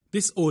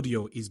This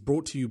audio is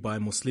brought to you by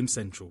Muslim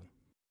Central.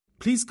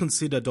 Please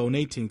consider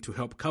donating to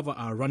help cover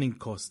our running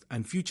costs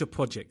and future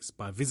projects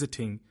by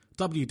visiting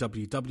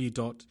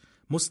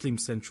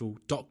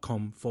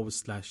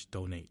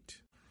www.muslimcentral.com/donate.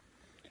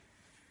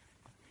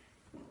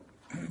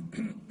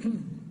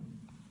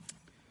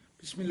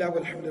 Bismillah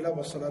walhamdulillah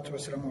wa salatu wa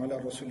salamu ala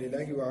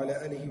rasulillahi wa ala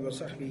alihi wa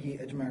sahbihi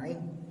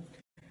ajma'in.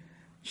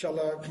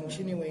 Inshallah,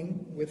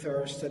 continuing with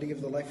our study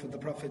of the life of the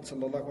Prophet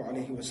sallallahu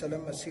alaihi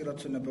wasallam, Seerah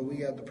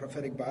Nabawiyyah, the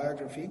prophetic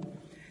biography.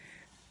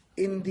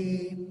 In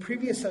the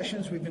previous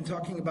sessions, we've been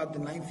talking about the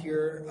 9th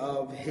year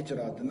of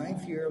Hijrah, the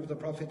 9th year of the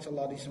Prophet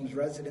sallallahu alaihi wasallam's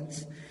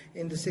residence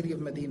in the city of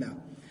Medina.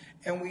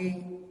 And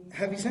we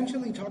have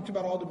essentially talked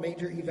about all the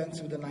major events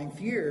of the 9th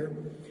year.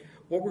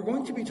 What we're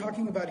going to be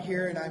talking about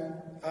here, and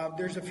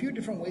there's a few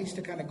different ways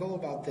to kind of go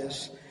about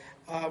this,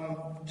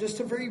 just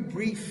a very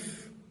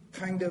brief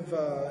kind of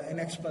an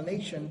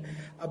explanation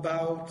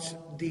about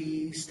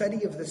the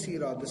study of the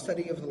Seerah, the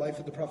study of the life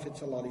of the Prophet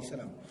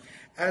ﷺ.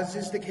 As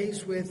is the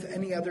case with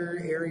any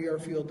other area or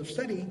field of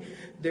study,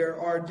 there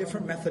are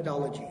different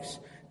methodologies,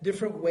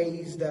 different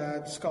ways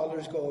that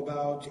scholars go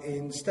about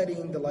in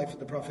studying the life of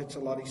the Prophet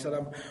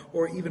ﷺ,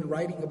 or even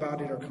writing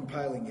about it or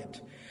compiling it.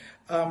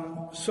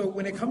 So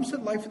when it comes to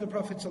the life of the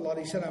Prophet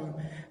ﷺ,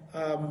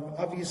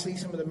 obviously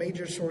some of the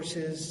major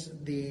sources,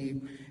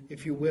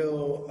 if you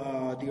will,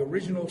 the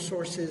original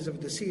sources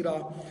of the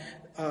Seerah,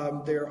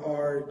 there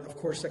are, of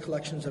course, the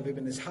collections of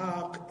Ibn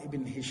Ishaq,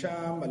 Ibn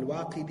Hisham,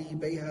 Al-Waqidi,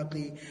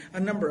 Bayhaqi, a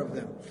number of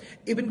them.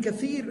 Ibn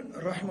Kathir,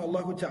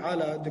 rahimahullah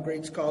ta'ala, the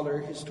great scholar,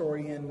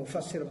 historian,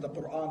 mufassir of the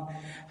Quran,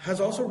 has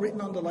also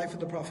written on the life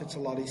of the Prophet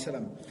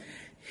ﷺ.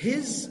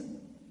 His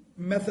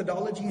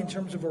methodology in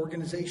terms of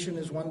organization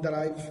is one that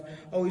I've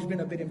always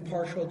been a bit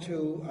impartial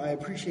to. I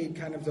appreciate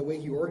kind of the way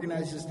he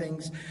organizes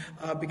things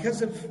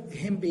because of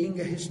him being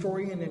a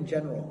historian in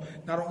general,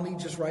 not only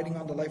just writing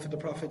on the life of the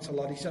Prophet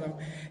ﷺ.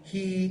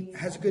 He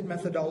has good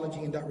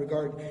methodology in that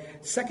regard.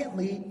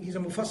 Secondly, he's a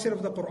mufassir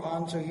of the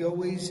Quran, so he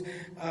always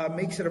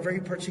makes it a very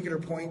particular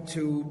point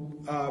to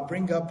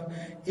bring up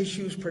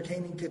issues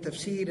pertaining to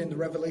tafsir and the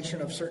revelation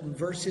of certain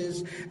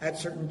verses at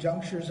certain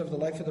junctures of the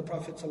life of the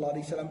Prophet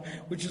ﷺ,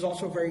 which is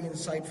also very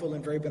insightful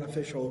and very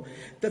beneficial.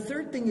 The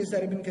third thing is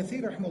that Ibn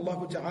Kathir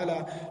rahimahullah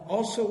ta'ala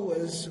also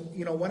was,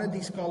 one of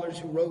these scholars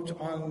who wrote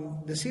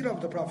on the Seerah of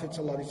the Prophet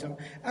ﷺ,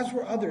 as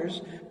were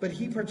others, but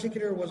he in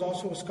particular was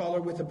also a scholar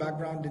with a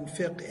background in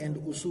fiqh and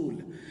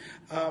usul.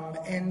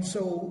 And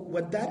so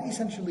what that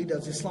essentially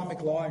does,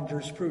 Islamic law and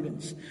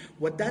jurisprudence,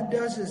 what that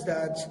does is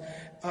that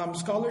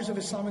scholars of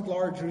Islamic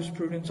law or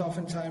jurisprudence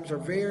oftentimes are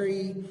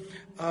very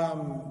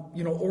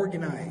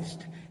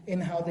organized in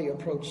how they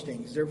approach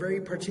things. They're very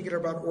particular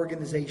about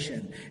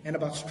organization and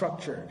about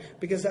structure,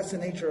 because that's the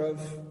nature of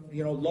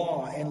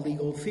law and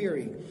legal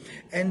theory.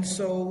 And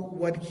so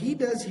what he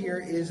does here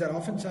is that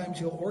oftentimes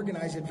he'll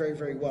organize it very,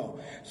 very well.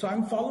 So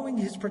I'm following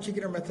his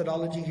particular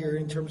methodology here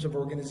in terms of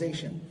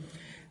organization.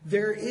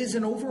 There is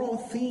an overall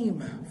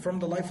theme from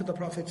the life of the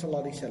Prophet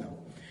ﷺ.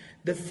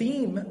 The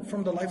theme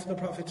from the life of the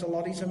Prophet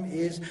ﷺ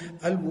is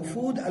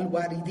Al-Wufud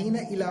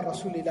Al-Waridina ila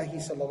Rasulillahi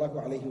sallallahu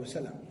alayhi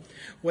wasallam.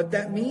 What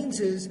that means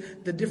is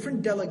the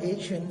different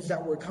delegations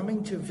that were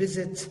coming to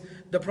visit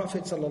the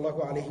Prophet sallallahu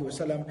alayhi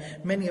wasallam.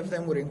 Many of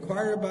them would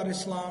inquire about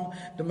Islam.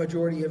 The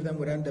majority of them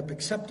would end up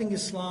accepting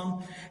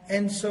Islam.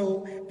 And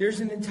so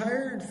there's an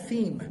entire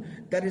theme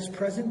that is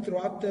present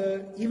throughout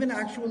even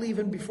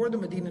before the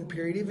Medinan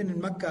period, even in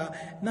Mecca,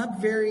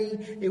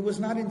 it was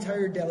not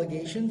entire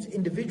delegations.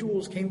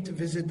 Individuals came to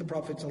visit the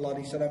Prophet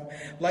ﷺ,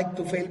 like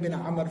Tufail bin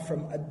Amr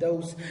from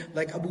Ad-Daws,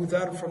 like Abu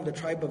Dhar from the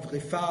tribe of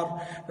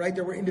Ghifar, right?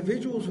 There were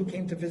individuals who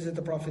came to visit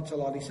the Prophet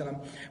ﷺ.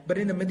 But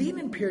in the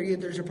Medinan period,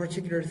 there's a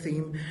particular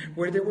theme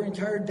where there were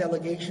entire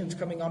delegations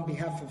coming on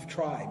behalf of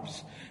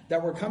tribes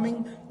that were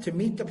coming to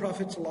meet the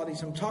Prophet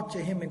ﷺ, talk to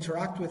him,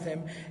 interact with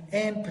him,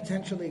 and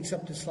potentially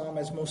accept Islam,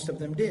 as most of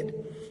them did.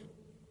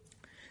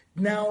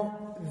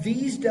 Now,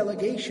 these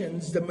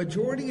delegations, the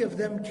majority of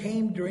them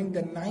came during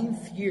the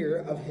 9th year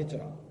of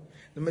Hijrah.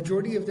 The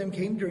majority of them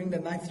came during the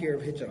 9th year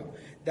of Hijrah.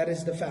 That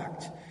is the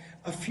fact.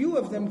 A few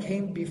of them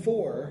came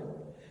before.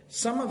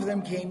 Some of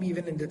them came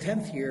even in the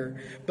 10th year,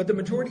 but the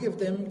majority of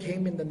them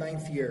came in the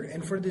 9th year.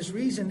 And for this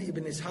reason,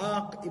 Ibn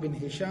Ishaq, Ibn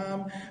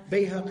Hisham,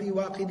 Bayhaqi,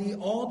 Waqidi,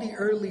 all the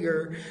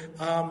earlier,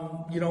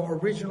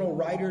 original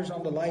writers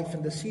on the life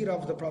and the seerah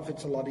of the Prophet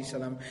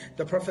ﷺ,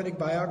 the prophetic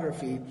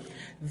biography,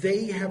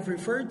 they have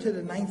referred to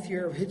the 9th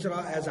year of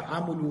Hijrah as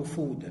Amul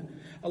Wufud.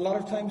 A lot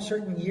of times,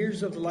 certain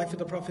years of the life of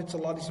the Prophet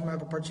ﷺ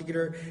have a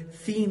particular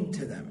theme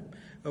to them.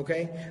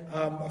 Okay,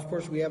 of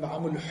course, we have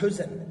Amul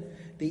Huzn,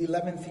 the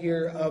 11th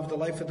year of the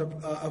life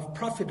of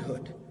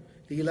prophethood.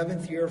 The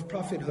 11th year of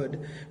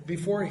prophethood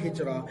before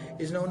Hijrah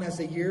is known as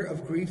the year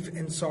of grief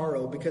and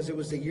sorrow, because it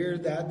was the year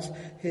that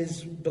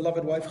his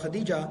beloved wife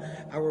Khadija,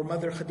 our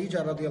mother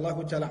Khadija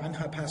radiallahu ta'ala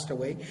anha, passed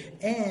away,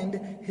 and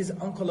his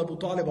uncle Abu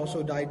Talib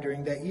also died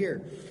during that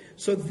year.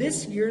 So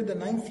this year, the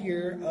 9th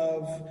year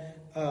of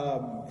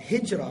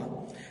Hijrah,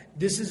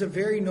 This is a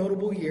very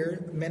notable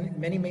year.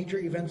 Many major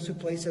events took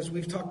place, as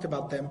we've talked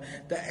about them.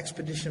 The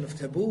expedition of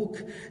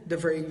Tabuk,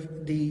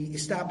 the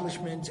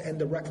establishment and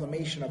the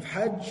reclamation of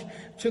Hajj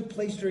took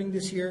place during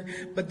this year.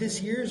 But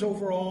this year is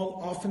overall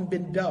often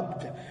been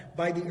dubbed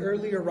by the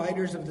earlier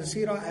writers of the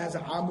Seerah as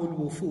Amul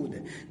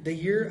Wufud, the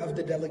year of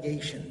the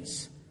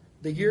delegations.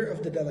 The year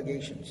of the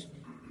delegations.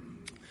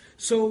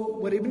 So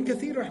what Ibn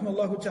Kathir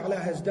rahimahullah ta'ala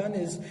has done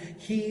is,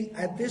 he,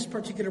 at this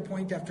particular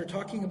point, after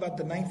talking about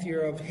the 9th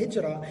year of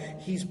Hijrah,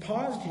 he's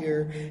paused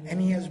here and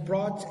he has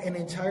brought an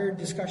entire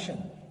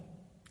discussion,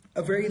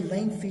 a very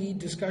lengthy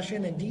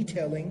discussion and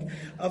detailing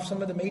of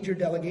some of the major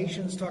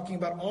delegations, talking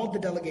about all the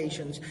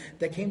delegations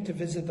that came to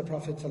visit the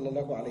Prophet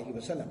sallallahu alaihi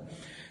wasallam.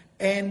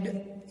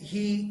 And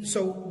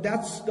so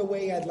that's the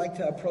way I'd like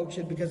to approach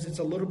it, because it's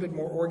a little bit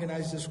more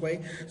organized this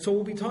way. So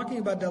we'll be talking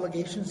about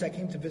delegations that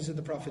came to visit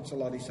the Prophet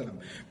ﷺ.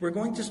 We're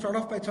going to start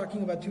off by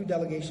talking about 2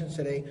 delegations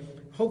today.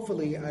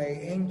 Hopefully, I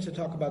aim to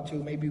talk about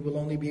 2. Maybe we'll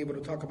only be able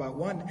to talk about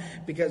 1,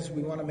 because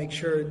we want to make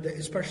sure that,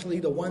 especially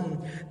the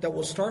one that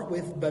we'll start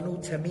with, Banu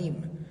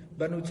Tamim.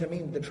 Banu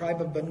Tamim, the tribe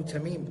of Banu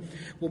Tamim.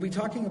 We'll be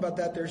talking about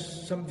that. There's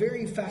some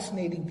very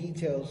fascinating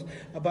details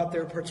about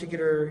their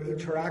particular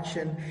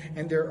interaction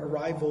and their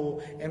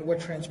arrival and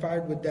what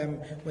transpired with them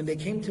when they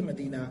came to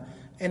Medina.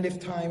 And if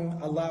time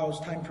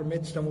allows, time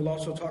permits, then we'll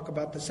also talk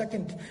about the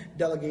second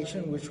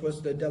delegation, which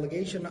was the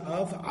delegation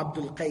of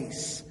Abdul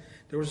Qays.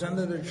 There was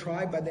another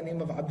tribe by the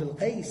name of Abdul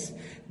Qays.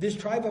 This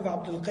tribe of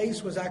Abdul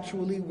Qays was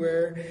actually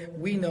where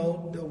we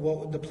know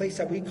the place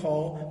that we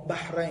call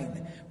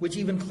Bahrain, which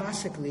even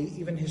classically,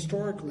 even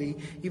historically,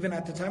 even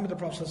at the time of the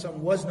Prophet ﷺ,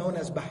 was known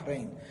as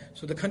Bahrain.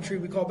 So the country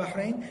we call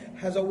Bahrain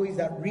has always,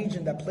 that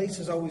region, that place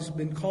has always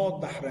been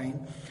called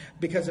Bahrain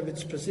because of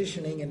its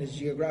positioning and its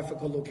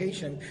geographical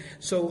location.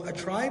 So a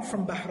tribe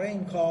from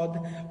Bahrain called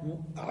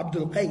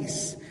Abdul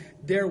Qays,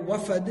 their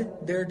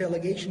wafad, their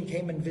delegation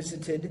came and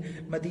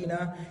visited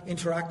Medina,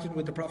 interacted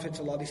with the Prophet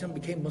ﷺ,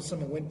 became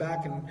Muslim and went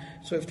back. And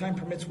so if time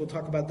permits, we'll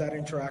talk about that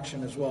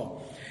interaction as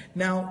well.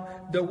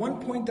 Now, the one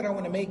point that I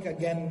want to make,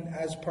 again,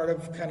 as part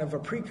of kind of a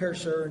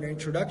precursor and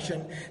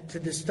introduction to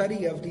the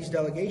study of these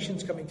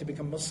delegations coming to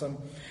become Muslim,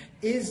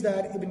 is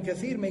that Ibn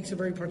Kathir makes a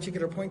very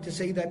particular point to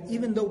say that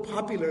even though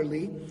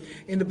popularly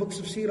in the books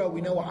of Seerah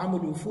we know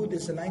Amul Wufud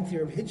is the 9th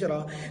year of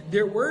Hijrah,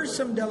 there were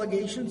some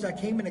delegations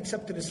that came and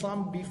accepted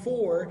Islam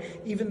before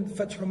even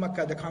Fathu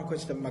Makkah, the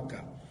conquest of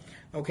Makkah.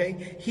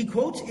 Okay, he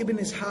quotes Ibn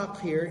Ishaq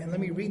here, and let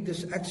me read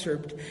this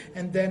excerpt,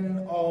 and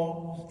then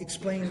I'll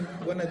explain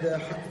one of the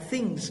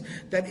things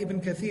that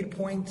Ibn Kathir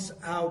points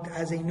out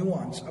as a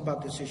nuance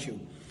about this issue.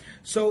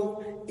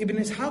 So Ibn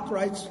Ishaq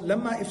writes,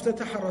 لما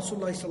افتتح رسول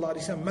الله صلى الله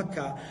عليه وسلم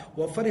مكة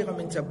وفرغ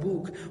من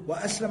تبوك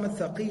وأسلم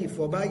الثقيف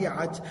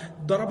وبايعت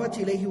ضربت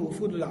إليه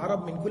وفود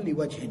العرب من كل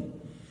وجه.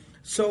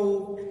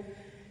 So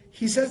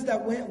he says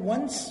that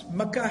once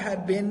Makkah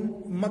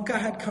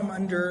had come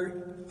under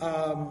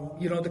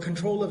the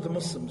control of the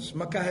Muslims.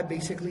 Makkah had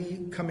basically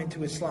come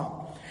into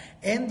Islam.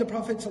 And the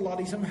Prophet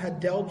ﷺ had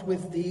dealt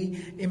with the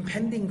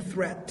impending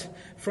threat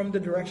from the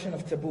direction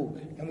of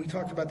Tabuk. And we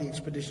talked about the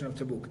expedition of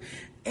Tabuk.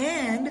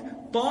 And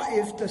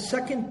Ta'if, the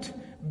second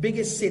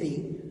biggest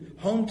city,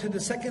 home to the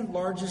second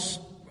largest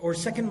or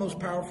second most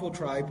powerful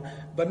tribe,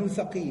 Banu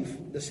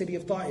Thaqif, the city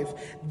of Ta'if,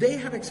 they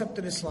had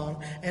accepted Islam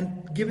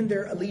and given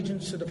their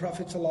allegiance to the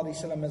Prophet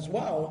ﷺ as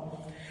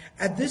well.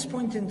 At this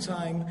point in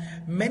time,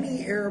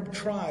 many Arab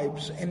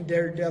tribes and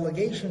their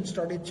delegations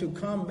started to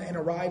come and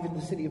arrive in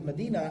the city of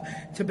Medina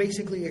to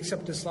basically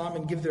accept Islam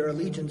and give their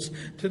allegiance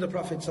to the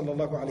Prophet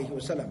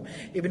ﷺ.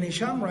 Ibn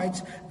Hisham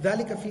writes,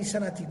 ذَلِكَ فِي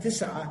سَنَةِ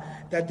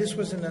تِسْعَةٍ, that this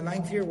was in the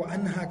 9th year,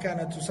 وَأَنْهَا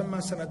كَانَتْ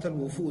تُسَمَّى سَنَةَ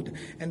الْوُفُودِ,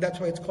 and that's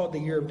why it's called the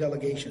year of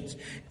delegations.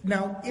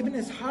 Now, Ibn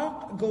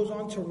Ishaq goes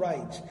on to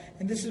write,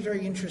 and this is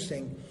very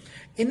interesting,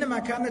 إنما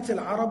كانت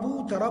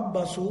العرب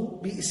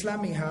تربص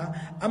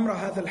بإسلامها أمر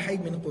هذا الحي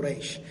من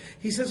قريش.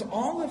 He says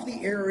all of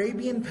the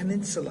Arabian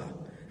Peninsula,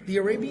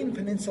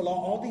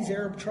 all these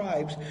Arab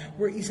tribes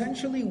were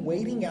essentially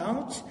waiting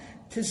out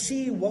to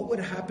see what would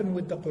happen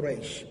with the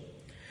Quraysh.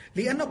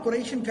 لأن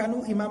قريش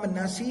كانوا إمام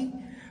الناس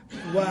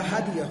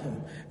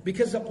وهديهم,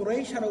 because the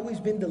Quraysh had always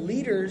been the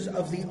leaders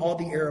of all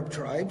the Arab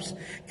tribes,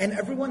 and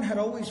everyone had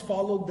always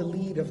followed the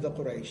lead of the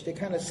Quraysh. They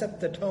kind of set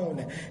the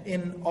tone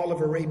in all of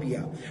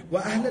Arabia.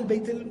 وأهل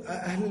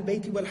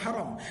البيت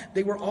والحرم,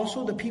 they were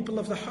also the people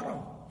of the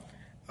Haram.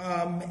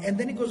 And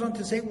then he goes on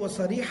to say,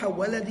 وَصَرِيحَ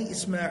وَلَدِ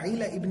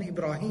إِسْمَاعِيلَ ibn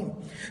Ibrahim.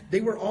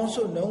 They were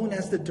also known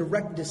as the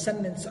direct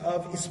descendants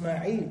of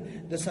Ismail,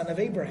 the son of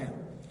Abraham.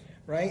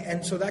 Right?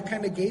 And so that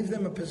kind of gave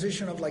them a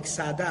position of like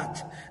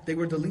Sadat. They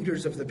were the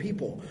leaders of the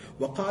people.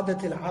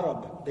 وَقَادَةِ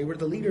الْعَرَبِ, they were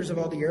the leaders of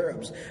all the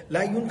Arabs.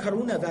 لَا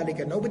يُنْكَرُونَ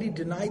ذَلِكَ, nobody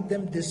denied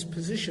them this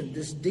position,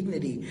 this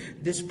dignity,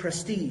 this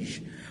prestige.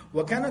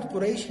 وَكَانَتْ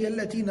قُرَيْشْ هِيَ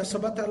الَّتِي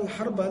نَصَبَتَ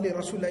الْحَرْبَ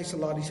لِرَسُولِ اللَّهِ صَلَّى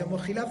اللَّهُ عَلَيْهِ وَسَلَّمَ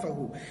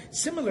وَخِلَافَهُ.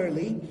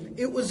 Similarly,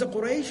 it was the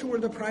Quraysh who were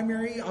the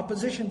primary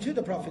opposition to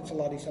the Prophet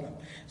ﷺ.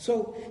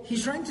 So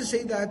he's trying to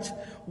say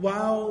that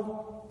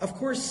while, of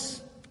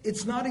course,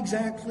 it's not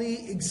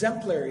exactly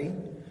exemplary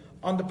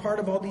on the part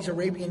of all these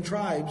Arabian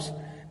tribes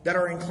that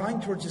are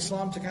inclined towards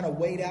Islam to kind of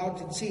wait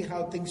out and see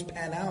how things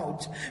pan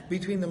out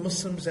between the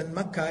Muslims and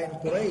Mecca and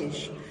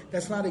Quraysh,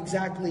 that's not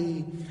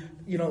exactly,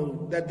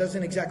 that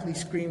doesn't exactly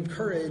scream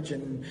courage,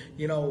 and,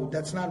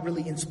 that's not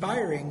really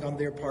inspiring on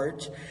their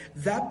part.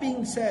 That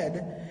being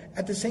said,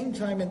 at the same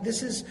time, and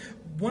this is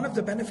one of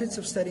the benefits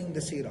of studying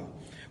the Seerah,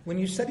 when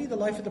you study the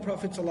life of the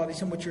Prophet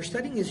ﷺ, what you're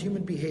studying is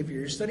human behavior.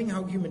 You're studying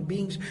how human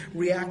beings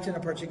react in a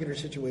particular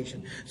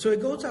situation. So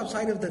it goes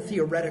outside of the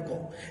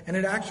theoretical, and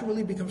it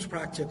actually becomes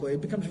practical. It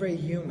becomes very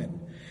human.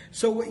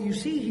 So what you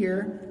see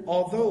here,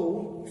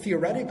 although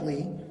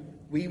theoretically,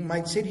 we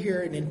might sit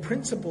here and in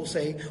principle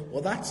say,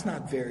 well, that's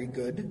not very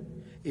good.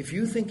 If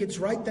you think it's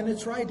right, then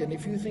it's right. And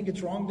if you think it's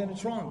wrong, then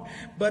it's wrong.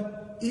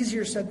 But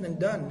easier said than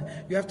done.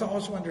 You have to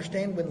also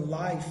understand when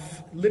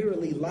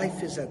literally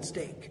life is at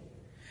stake.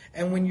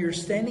 And when you're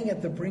standing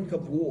at the brink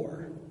of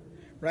war,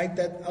 right,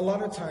 that a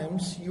lot of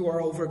times you are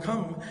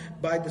overcome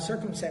by the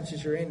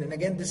circumstances you're in. And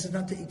again, this is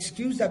not to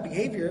excuse that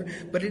behavior,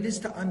 but it is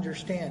to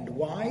understand.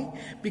 Why?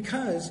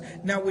 Because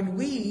now when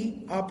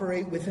we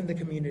operate within the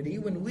community,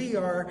 when we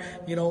are,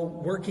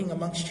 working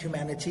amongst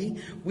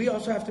humanity, we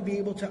also have to be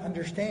able to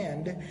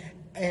understand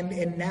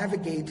and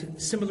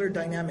navigate similar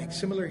dynamics,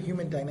 similar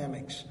human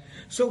dynamics.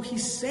 So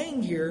he's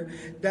saying here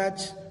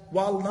that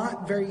while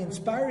not very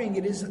inspiring,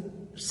 it is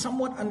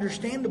somewhat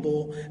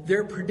understandable,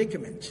 their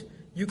predicament.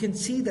 You can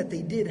see that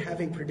they did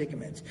have a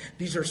predicament.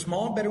 These are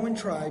small Bedouin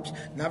tribes,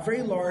 not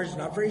very large,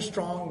 not very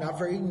strong, not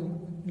very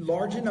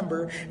large in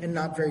number, and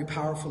not very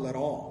powerful at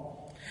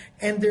all.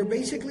 And they're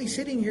basically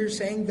sitting here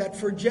saying that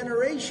for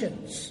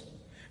generations,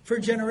 the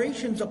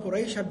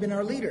Quraysh have been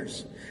our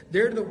leaders.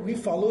 We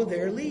follow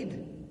their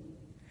lead.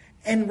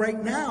 And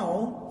right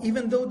now,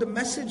 even though the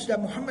message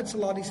that Muhammad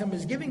ﷺ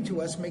is giving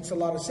to us makes a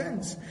lot of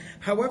sense,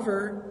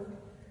 however,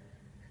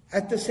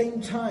 at the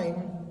same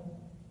time,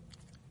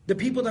 the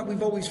people that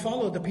we've always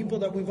followed, the people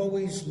that we've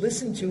always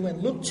listened to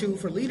and looked to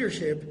for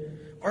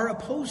leadership are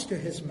opposed to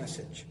his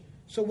message.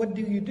 So what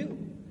do you do?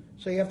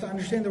 So you have to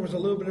understand there was a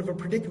little bit of a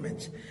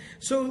predicament.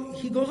 So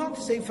he goes on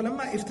to say,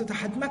 فَلَمَّا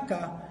افتتحت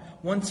مَكَّةَ,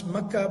 once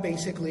Mecca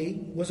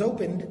basically was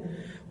opened,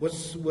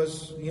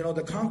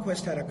 the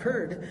conquest had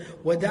occurred,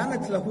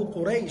 وَدَانَتْ لَهُ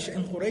قُرَيْشٍ,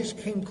 and Quraysh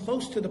came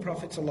close to the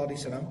Prophet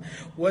ﷺ,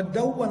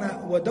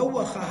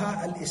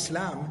 وَدَوَّخَهَا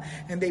الْإِسْلَامِ,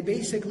 and they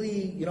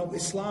basically,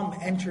 Islam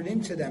entered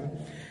into them.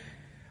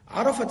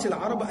 عرفت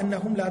العرب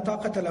أنهم لا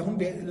طاقة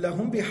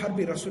لهم بحرب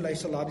رسول الله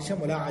صلى الله عليه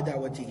وسلم ولا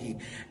عداوته.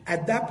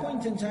 At that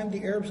point in time,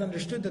 the Arabs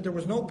understood that there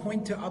was no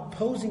point to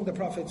opposing the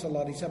Prophet صلى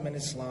الله عليه وسلم and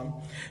Islam.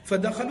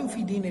 فدخلوا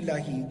في دين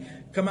الله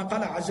كما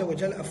قال عز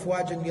وجل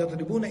أفواجا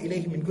يضربون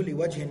إليه من كل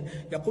وجه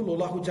يقول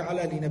الله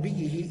تعالى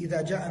لنبيه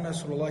إذا جاء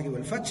نصر الله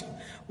والفتح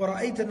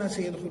ورأيت الناس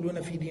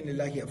يدخلون في دين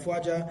الله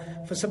أفواجا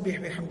فسبح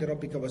بحمد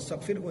ربك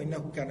واستغفره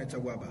إنه كان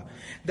توابا.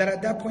 That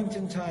at that point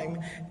in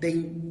time,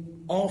 they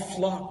all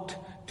flocked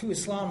to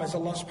Islam, as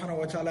Allah subhanahu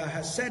wa ta'ala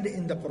has said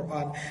in the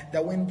Quran,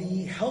 that when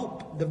the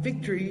help and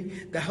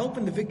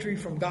the victory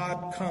from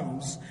God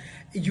comes,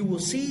 you will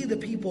see the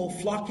people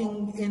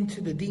flocking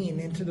into the deen,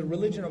 into the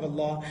religion of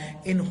Allah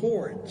in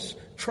hordes,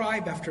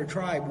 tribe after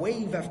tribe,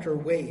 wave after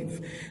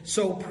wave.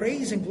 So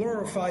praise and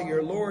glorify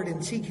your Lord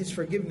and seek His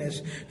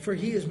forgiveness, for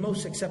He is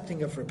most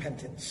accepting of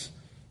repentance.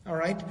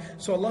 Alright,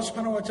 so Allah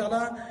subhanahu wa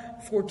ta'ala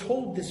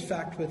foretold this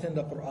fact within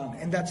the Quran,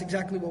 and that's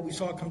exactly what we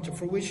saw come to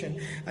fruition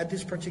at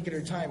this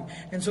particular time.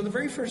 And so the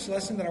very first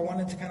lesson that I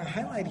wanted to kind of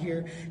highlight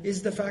here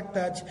is the fact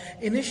that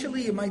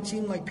initially it might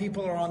seem like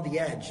people are on the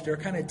edge, they're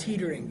kind of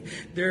teetering,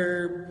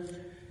 their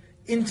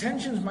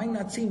intentions might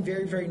not seem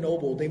very, very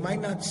noble, they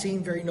might not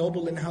seem very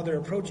noble in how they're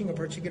approaching a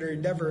particular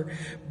endeavor,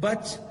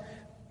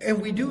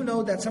 and we do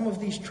know that some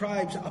of these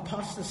tribes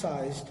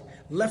apostatized,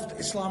 left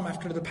Islam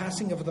after the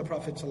passing of the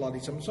Prophet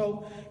ﷺ.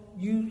 So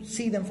you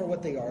see them for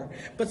what they are.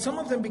 But some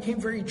of them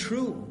became very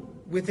true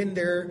within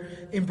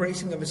their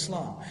embracing of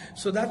Islam.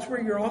 So that's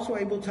where you're also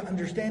able to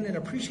understand and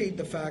appreciate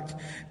the fact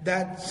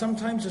that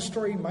sometimes a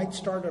story might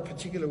start a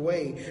particular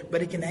way,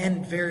 but it can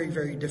end very,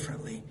 very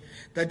differently.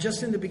 That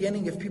just in the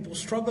beginning, if people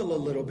struggle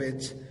a little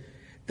bit,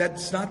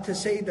 that's not to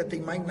say that they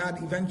might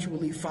not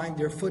eventually find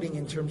their footing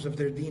in terms of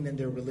their deen and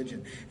their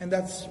religion. And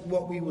that's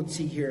what we would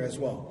see here as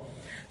well.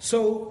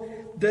 So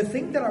the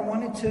thing that I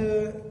wanted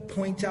to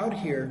point out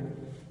here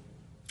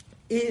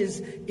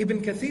is Ibn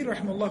Kathir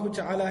rahimahullah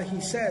ta'ala,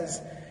 he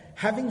says,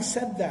 having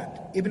said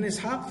that, Ibn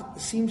Ishaq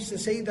seems to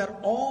say that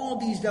all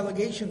these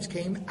delegations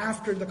came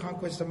after the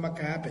conquest of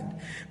Mecca happened.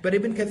 But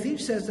Ibn Kathir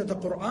says that the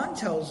Quran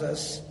tells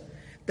us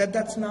that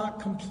that's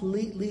not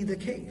completely the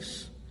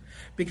case.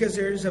 Because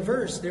there is a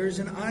verse, there is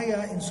an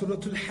ayah in Surah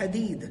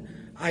Al-Hadid,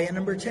 ayah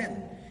number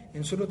 10.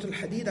 In Surah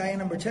Al-Hadid, ayah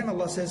number 10,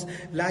 Allah says,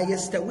 لا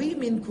يستوي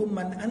منكم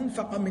من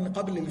أنفق من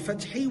قبل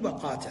الفتح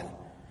وقاتل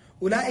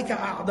أولئك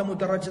أعظم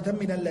درجة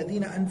من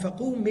الذين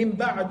أنفقوا من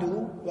بعد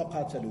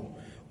وقاتلوا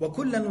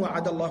وكلا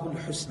وعد الله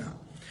الحسنى.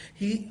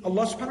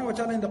 Allah subhanahu wa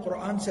ta'ala in the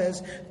Quran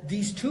says,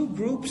 these two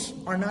groups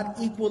are not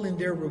equal in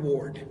their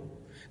reward.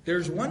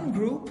 There's one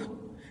group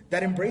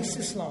that embraced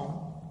Islam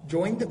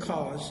joined the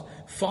cause,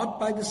 fought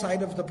by the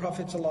side of the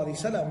Prophet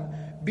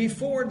ﷺ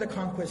before the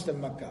conquest of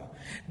Mecca.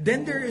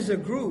 Then there is a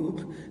group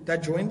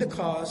that joined the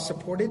cause,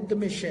 supported the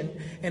mission,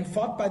 and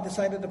fought by the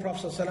side of the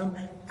Prophet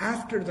ﷺ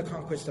after the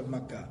conquest of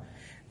Mecca.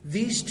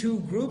 These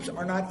two groups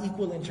are not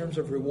equal in terms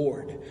of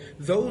reward.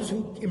 Those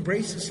who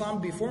embraced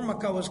Islam before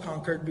Mecca was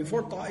conquered,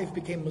 before Ta'if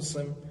became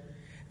Muslim,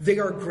 they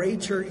are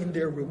greater in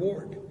their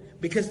reward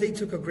because they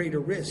took a greater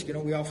risk.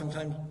 We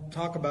oftentimes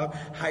talk about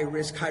high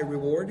risk, high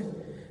reward.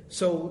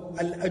 So,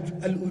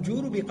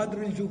 al-ujuru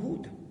bi-qadr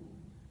al-juhud.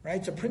 Right?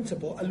 It's a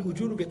principle,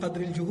 al-ujuru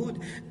bi-qadr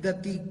al-juhud,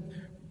 that the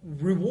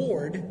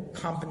reward,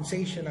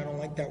 compensation, I don't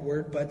like that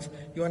word, but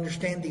you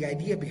understand the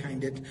idea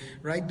behind it,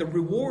 right? The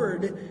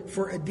reward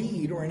for a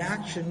deed or an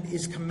action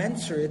is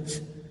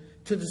commensurate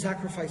to the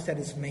sacrifice that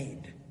is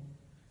made,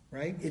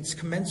 right? It's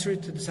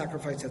commensurate to the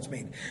sacrifice that's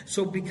made.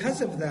 So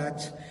because of that,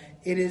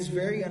 it is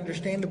very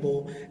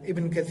understandable.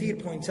 Ibn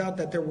Kathir points out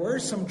that there were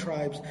some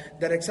tribes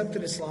that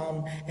accepted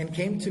Islam and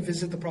came to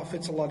visit the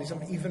Prophet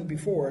ﷺ even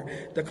before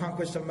the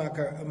conquest of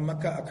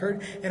Mecca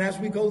occurred. And as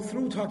we go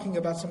through talking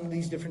about some of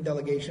these different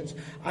delegations,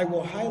 I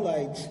will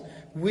highlight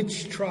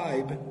which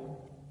tribe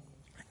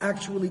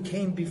actually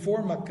came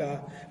before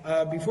Mecca,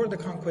 before the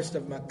conquest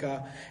of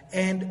Mecca,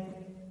 and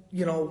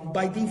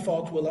by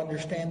default, we'll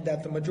understand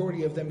that the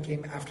majority of them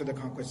came after the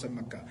conquest of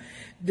Mecca.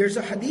 There's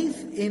a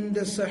hadith in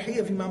the Sahih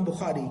of Imam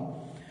Bukhari,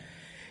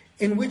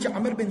 in which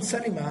Amr bin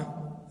Salama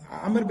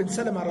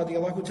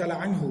radiallahu ta'ala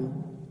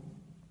anhu,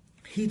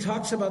 he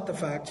talks about the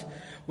fact,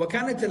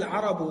 وَكَانَتِ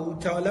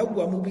الْعَرَبُ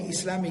تَلَوَّمُ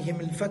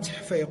بِإِسْلَامِهِمِ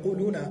الْفَتْحِ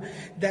فَيَقُولُونَ,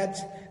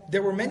 that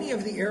there were many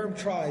of the Arab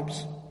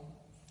tribes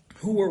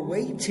who were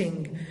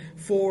waiting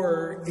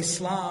for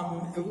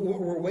Islam,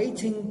 were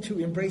waiting to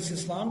embrace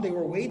Islam. They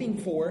were waiting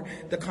for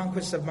the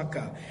conquest of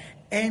Mecca.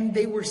 And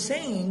they were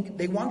saying,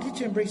 they wanted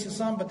to embrace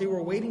Islam, but they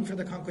were waiting for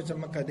the conquest of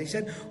Mecca. They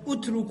said,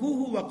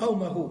 "Utrukuhu wa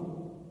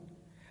qawmahu."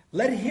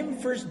 Let him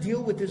first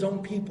deal with his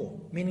own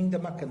people, meaning the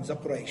Meccans, the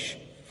Quraysh.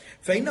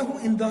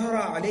 فَإِنَّهُ إِنْ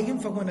ظَهَرَ عَلَيْهِمْ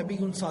فَهُوَ نَبِيٌّ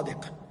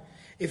صَادِقٌ.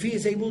 If he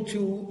is able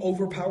to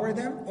overpower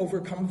them,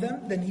 overcome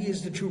them, then he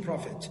is the true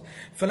prophet.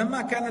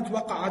 فَلَمَّا كَانَتْ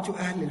وَقَعَةُ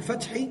أَهْلِ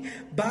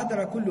الْفَتْحِ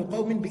بَادَرَ كُلُّ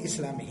قَوْمٍ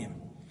بِإِسْلَامِهِمْ.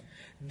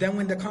 Then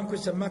when the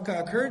conquest of Mecca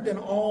occurred, then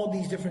all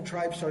these different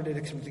tribes started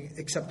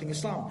accepting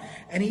Islam.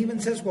 And he even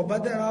says,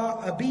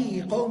 وَبَدَرَ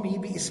أَبِي قَوْمِي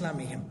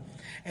بِإِسْلَامِهِمْ.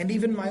 And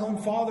even my own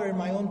father and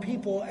my own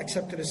people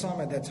accepted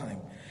Islam at that time.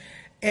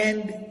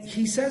 And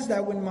he says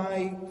that when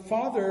my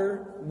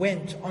father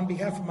went on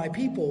behalf of my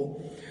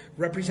people,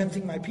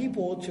 representing my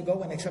people to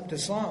go and accept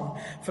Islam,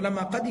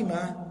 فَلَمَّا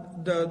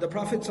قَدِمَ, the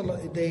Prophet,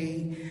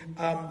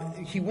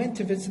 he went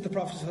to visit the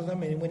Prophet,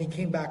 and when he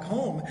came back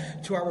home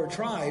to our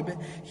tribe,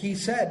 he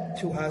said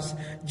to us,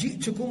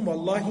 جِئْتُكُمْ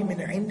وَاللَّهِ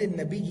مِنْ عِنْدِ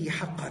النَّبِيِّ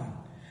حَقًّا.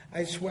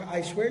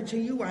 I swear to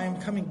you, I am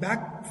coming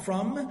back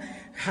from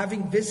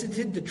having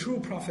visited the true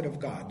Prophet of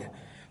God.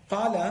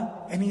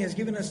 قَالَ, and he has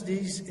given us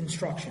these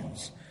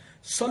instructions.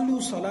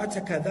 صَلُّوا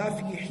صَلَاةَ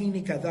كَذَا فِي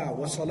حِينِ كَذَا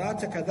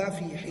وَصَلَاةَ كَذَا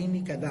فِي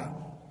حِينِ كَذَا.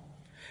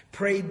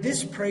 Pray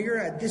this prayer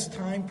at this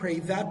time, pray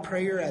that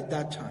prayer at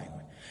that time.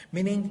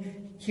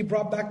 Meaning, he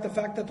brought back the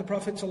fact that the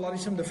Prophet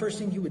ﷺ, the first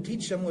thing he would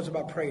teach them was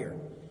about prayer.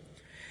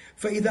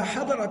 فَإِذَا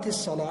حَضَرَتِ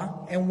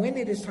الصَّلَاةِ, and when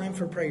it is time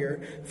for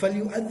prayer,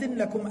 فَلْيُؤَذِّنْ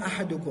لَكُمْ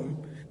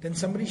أَحَدُكُمْ, then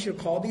somebody should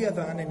call the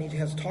adhan, and he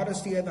has taught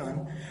us the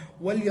adhan.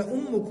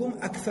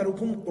 وَلْيَؤُمُّكُمْ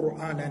أَكْثَرُكُمْ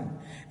قُرْآنًا,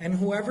 and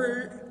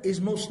whoever is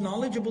most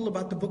knowledgeable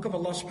about the book of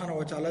Allah subhanahu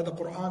wa ta'ala, the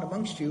Qur'an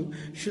amongst you,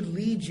 should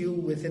lead you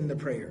within the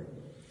prayer.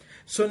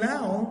 So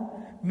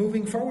now,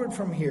 moving forward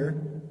from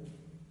here,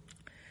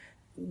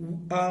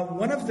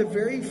 one of the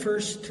very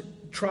first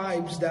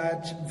tribes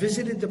that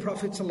visited the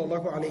Prophet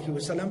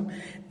ﷺ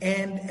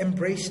and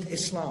embraced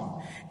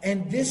Islam.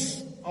 And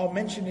this, I'll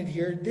mention it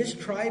here, this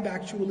tribe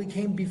actually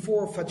came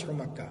before Fath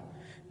Makkah.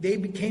 They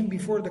came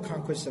before the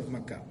conquest of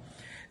Mecca.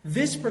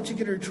 This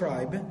particular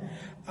tribe,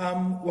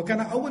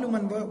 وَكَانَ أَوَّلُ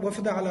مَنْ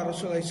وَفَدَ عَلَى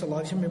رَسُولِ اللَّهِ صَلَّى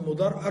اللَّهُ عَلَيْهِ وَسَلَّمْ مِنْ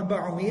مُضَرْ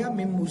 400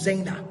 مِنْ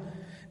مُزَيْنَةٍ.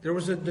 There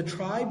was the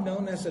tribe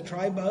known as the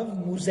tribe of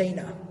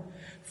Muzayna.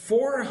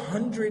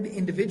 400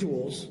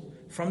 individuals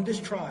from this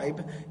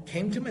tribe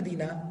came to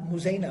Medina,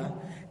 Muzayna,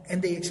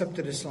 and they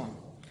accepted Islam.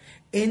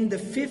 In the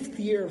 5th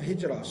year of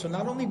Hijrah, so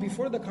not only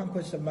before the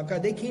conquest of Mecca,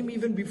 they came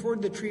even before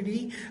the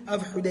treaty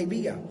of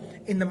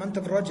Hudaybiyah in the month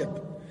of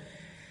Rajab.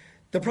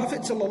 The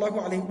Prophet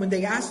ﷺ, when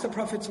they asked the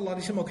Prophet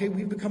ﷺ, okay,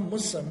 we've become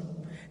Muslim,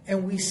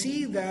 and we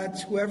see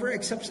that whoever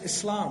accepts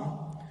Islam,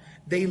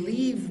 they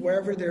leave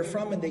wherever they're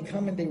from and they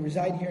come and they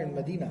reside here in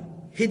Medina.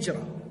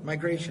 Hijrah,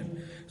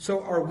 migration.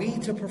 So are we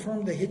to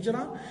perform the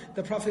hijrah?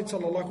 The Prophet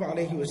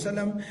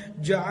ﷺ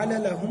جَعَلَ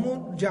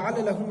لَهُمْ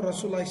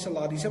رَسُولُ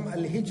اللَّهِ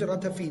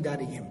الْهِجْرَةَ فِي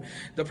دَارِهِمْ.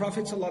 The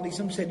Prophet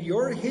ﷺ said,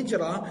 your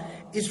hijrah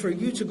is for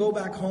you to go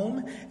back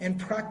home and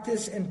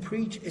practice and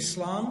preach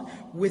Islam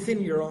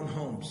within your own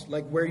homes,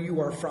 like where you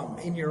are from,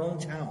 in your own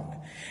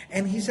town.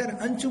 And he said,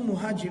 أَنْتُمْ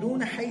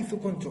مُهَاجِرُونَ حَيْثُ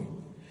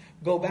كُنْتُمْ.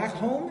 Go back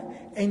home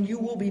and you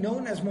will be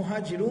known as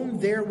muhajirun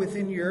there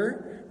within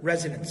your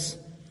residence.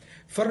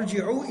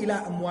 فَارْجِعُوا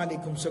إِلَىٰ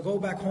أَمْوَالِكُمْ. So go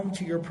back home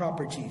to your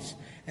properties.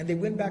 And they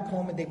went back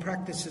home and they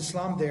practiced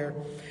Islam there.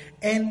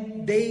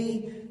 And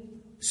they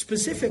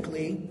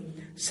specifically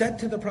said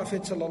to the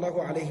Prophet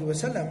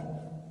ﷺ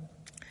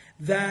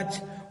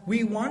that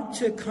we want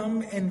to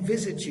come and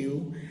visit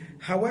you.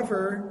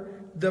 However,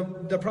 the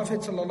Prophet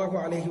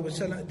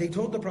ﷺ, they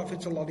told the Prophet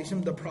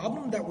ﷺ, the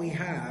problem that we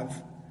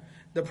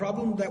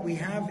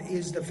have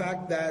is the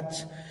fact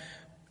that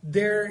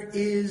there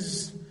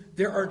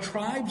are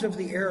tribes of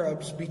the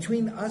Arabs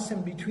between us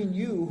and between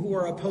you who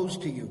are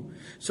opposed to you.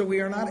 So we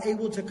are not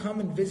able to come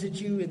and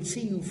visit you and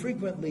see you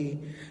frequently.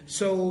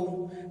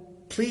 So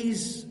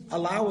please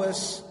allow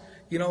us,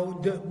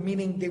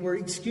 meaning they were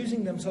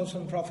excusing themselves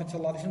from the Prophet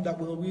ﷺ that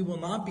we will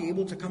not be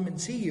able to come and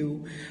see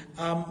you.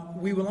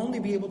 We will only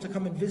be able to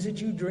come and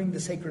visit you during the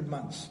sacred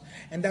months.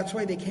 And that's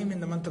why they came in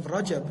the month of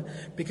Rajab,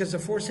 because the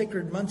 4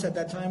 sacred months at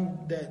that time,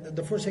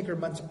 the 4 sacred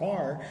months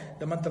are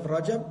the month of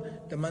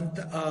Rajab, the month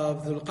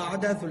of Dhul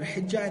Qa'dah, Dhul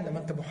Hijjah, and the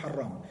month of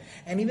Muharram.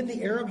 And even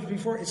the Arabs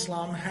before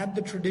Islam had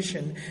the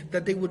tradition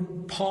that they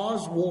would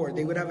pause war.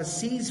 They would have a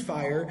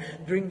ceasefire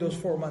during those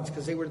 4 months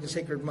because they were the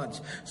sacred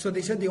months. So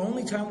they said the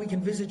only time we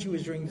can visit you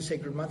is during the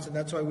sacred months, and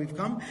that's why we've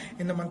come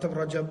in the month of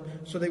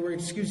Rajab. So they were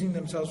excusing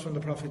themselves from the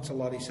Prophet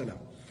ﷺ.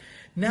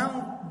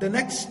 Now, the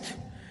next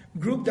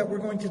group that we're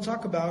going to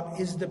talk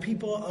about is the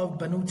people of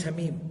Banu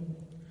Tamim.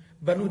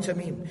 Banu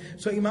Tamim.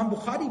 So Imam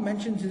Bukhari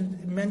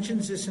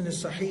mentions this in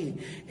his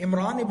Sahih.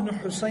 Imran ibn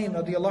Husayn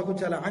radiallahu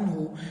ta'ala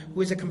anhu,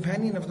 who is a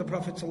companion of the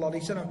Prophet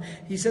ﷺ,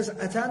 he says,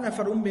 أَتَى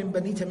نَفَرٌ مِّن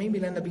بَنِي تَمِيمِ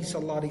إِلَى النَّبِيِّ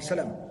صلى الله عليه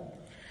وسلم.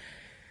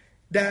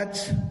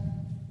 That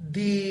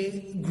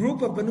the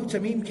group of Banu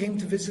Tamim came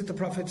to visit the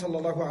Prophet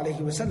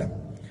ﷺ.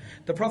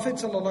 The Prophet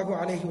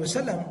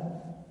ﷺ,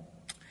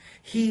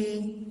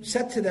 he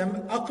said to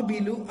them,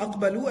 أَقْبَلُوا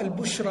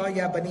الْبُشْرَى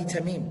يَا بَنِي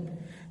تَمِيمِ.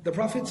 The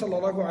Prophet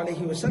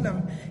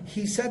ﷺ,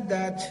 he said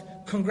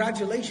that,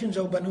 congratulations,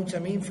 O Banu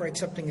Tamim, for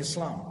accepting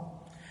Islam.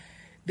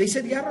 They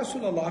said, Ya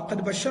Rasulullah,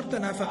 قَدْ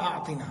بَشَّرْتَنَا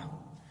فَأَعْطِنَا.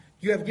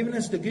 You have given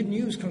us the good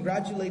news,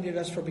 congratulated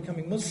us for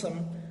becoming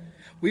Muslim.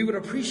 We would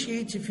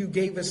appreciate if you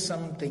gave us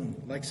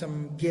something, like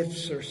some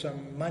gifts or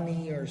some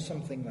money or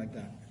something like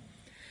that.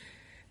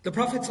 The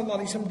Prophet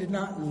ﷺ did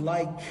not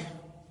like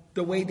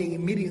the way they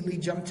immediately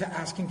jumped to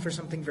asking for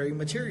something very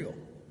material.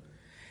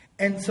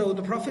 And so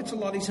the Prophet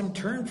ﷺ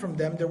turned from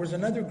them. There was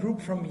another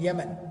group from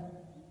Yemen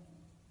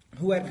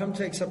who had come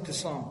to accept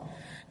Islam.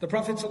 The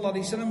Prophet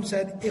ﷺ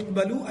said,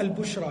 "Iqbalu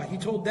al-bushra." He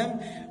told them,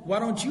 why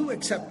don't you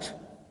accept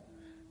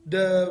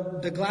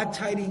the glad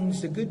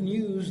tidings, the good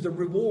news, the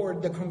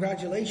reward, the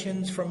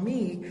congratulations from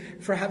me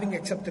for having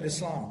accepted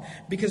Islam.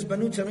 Because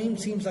Banu Tamim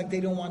seems like they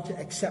don't want to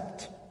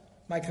accept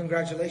my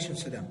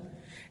congratulations to them.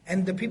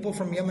 And the people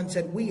from Yemen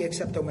said, we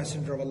accept, O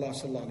Messenger of Allah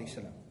sallallahu alaihi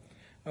wasallam.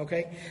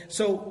 Okay,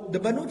 so the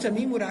Banu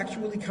Tamim would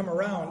actually come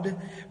around,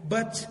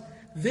 but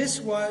this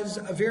was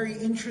a very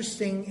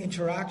interesting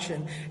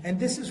interaction, and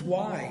this is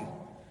why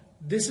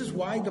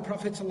the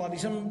Prophet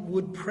ﷺ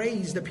would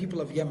praise the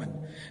people of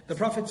Yemen. The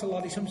Prophet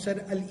ﷺ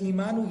said,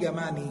 Al-Imanu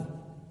Yamani.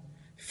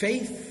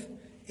 Faith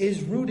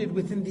is rooted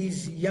within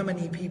these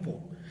Yemeni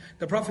people.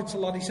 The Prophet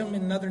ﷺ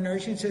in another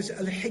narration says,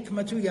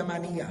 Al-Hikmatu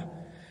Yamaniya.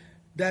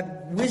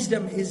 That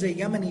wisdom is a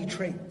Yemeni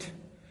trait.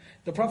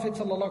 The Prophet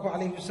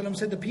ﷺ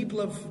said the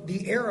people of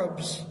the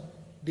Arabs,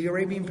 the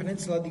Arabian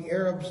Peninsula, the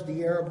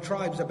Arab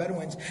tribes, the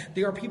Bedouins,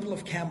 they are people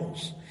of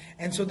camels.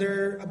 And so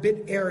they're a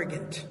bit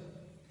arrogant.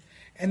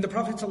 And the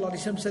Prophet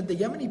ﷺ said the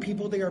Yemeni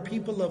people, they are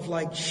people of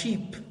like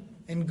sheep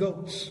and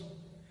goats.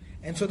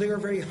 And so they are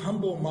very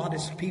humble,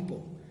 modest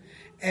people.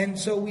 And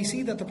so we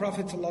see that the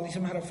Prophet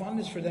ﷺ had a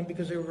fondness for them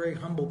because they were very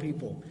humble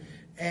people.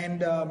 And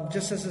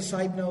just as a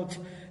side note,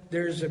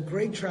 there's a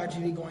great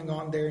tragedy going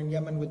on there in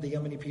Yemen with the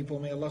Yemeni people.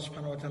 May Allah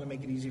subhanahu wa ta'ala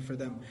make it easy for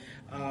them.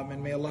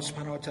 And may Allah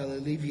subhanahu wa ta'ala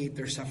alleviate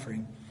their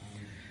suffering.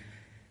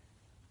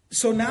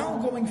 So now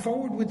going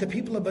forward with the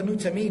people of Banu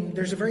Tamim,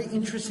 there's a very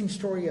interesting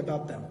story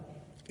about them.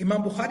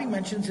 Imam Bukhari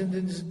mentions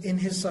in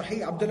his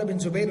Sahih, Abdul bin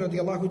Zubayr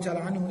radiallahu ta'ala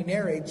anhu, he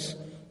narrates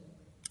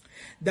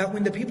that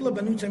when the people of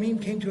Banu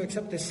Tamim came to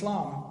accept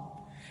Islam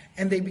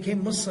and they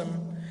became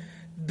Muslim,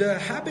 the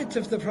habit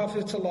of the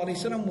Prophet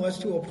ﷺ was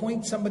to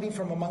appoint somebody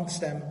from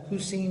amongst them who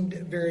seemed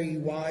very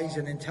wise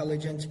and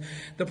intelligent.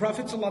 The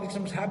Prophet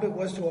ﷺ's habit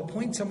was to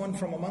appoint someone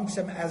from amongst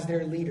them as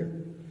their leader,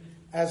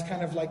 as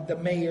kind of like the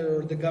mayor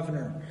or the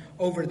governor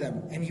over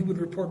them. And he would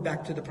report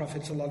back to the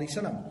Prophet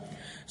ﷺ.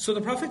 So the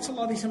Prophet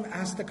ﷺ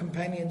asked the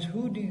companions,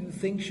 who do you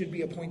think should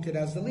be appointed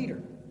as the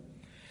leader?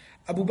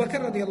 Abu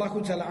Bakr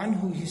radiallahu ta'ala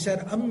anhu, he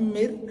said,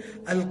 Amir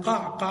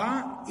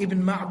al-Qa'qa'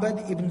 ibn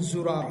Ma'bad ibn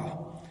Zurara.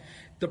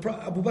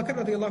 Abu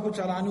Bakr radiallahu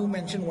ta'ala anhu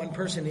mentioned one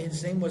person,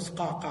 his name was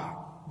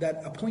Qaqa,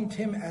 that appoint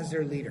him as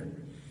their leader.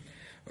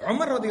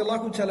 Umar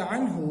radiallahu ta'ala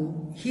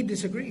anhu, he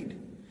disagreed.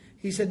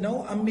 He said,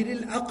 no,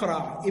 Amir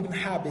al-Aqra' ibn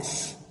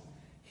Habis.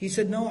 He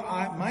said, no,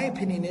 my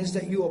opinion is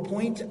that you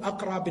appoint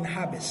Aqra' bin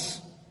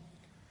Habis.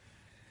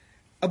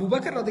 Abu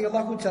Bakr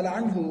radiallahu ta'ala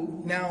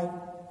anhu,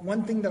 now,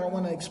 one thing that I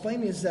want to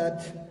explain is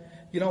that,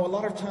 a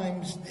lot of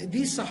times,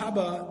 these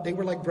Sahaba, they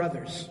were like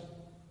brothers.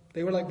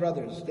 They were like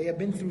brothers. They had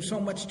been through so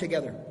much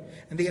together.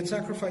 And they had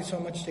sacrificed so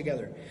much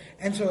together.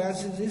 And so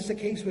as is the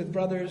case with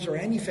brothers or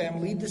any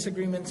family,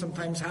 disagreements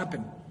sometimes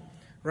happen.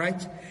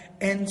 Right?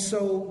 And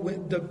so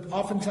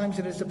oftentimes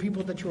it is the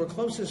people that you are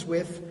closest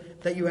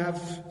with that you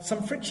have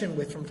some friction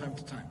with from time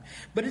to time.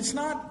 But it's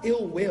not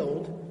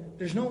ill-willed.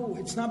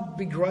 It's not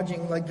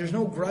begrudging, like there's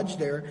no grudge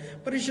there.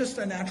 But it's just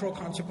a natural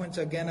consequence,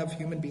 again, of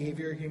human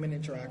behavior, human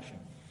interaction.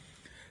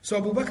 So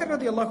Abu Bakr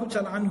radiallahu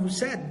ta'ala anhu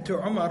said to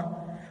Umar,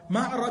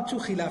 مَا أَرَدْتُ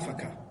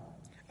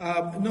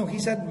خِلَافَكَ. He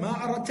said, مَا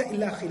أَرَدْتَ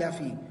إِلَّا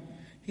خِلَافِي.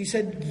 He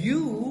said,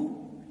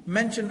 you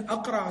mention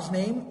Aqra''s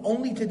name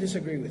only to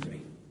disagree with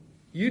me.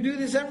 You do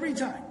this every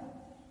time.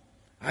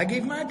 I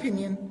gave my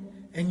opinion,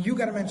 and you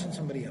got to mention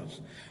somebody else.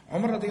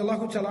 Umar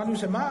radiallahu ta'ala anhu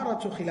said, مَا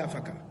أَرَدْتُ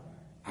خِلَافَكَ.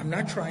 I'm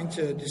not trying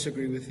to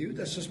disagree with you.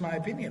 That's just my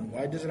opinion.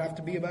 Why does it have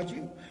to be about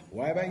you?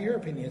 Why about your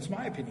opinion? It's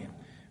my opinion.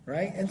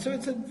 Right? And so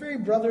it's a very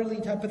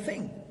brotherly type of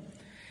thing.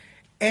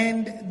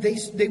 And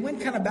they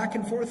went kind of back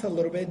and forth a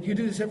little bit. You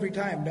do this every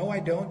time. No, I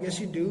don't. Yes,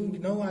 you do.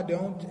 No, I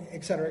don't.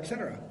 Etc.,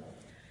 etc.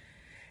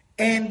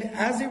 And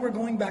as they were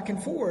going back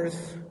and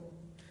forth,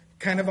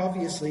 kind of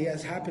obviously,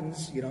 as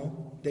happens,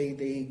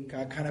 they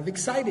got kind of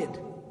excited.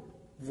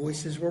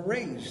 Voices were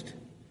raised.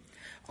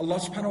 Allah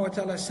subhanahu wa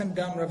ta'ala sent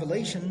down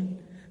revelation,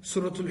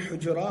 Surah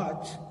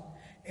Al-Hujurat,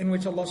 in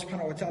which Allah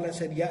subhanahu wa ta'ala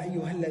said, Ya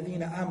ayyuhal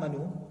ladhina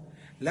amanu,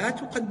 la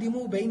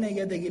tuqaddimu bayna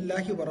yaday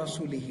Allahi wa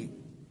rasulihi.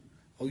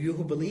 O you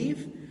who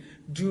believe,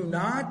 do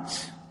not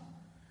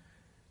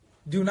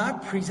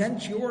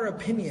present your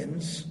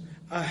opinions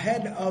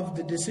ahead of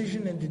the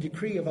decision and the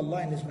decree of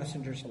Allah and His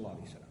Messenger sallallahu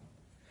alaihi wasallam.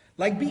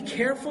 Like, be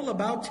careful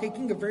about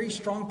taking a very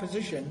strong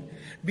position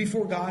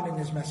before God and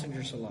His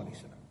Messenger sallallahu alaihi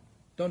wasallam.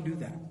 Don't do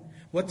that.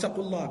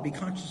 Wattaqullah, be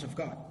conscious of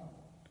God.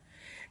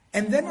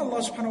 And then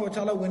Allah subhanahu wa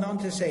ta'ala went on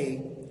to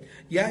say,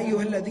 Ya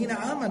ayyuhalladhina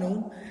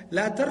amanu,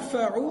 la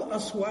tarfa'u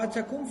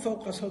aswatakum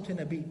fawqa sawti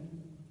nabi.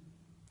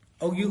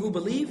 O you who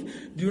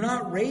believe, do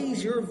not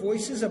raise your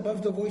voices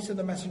above the voice of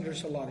the Messenger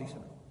sallallahu alaihi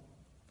wasallam.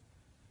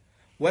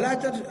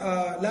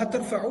 لا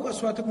ترفعوا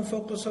أصواتكم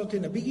فوق صوت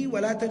النبي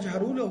ولا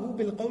تجهروا له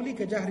بالقول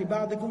كجهر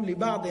بعضكم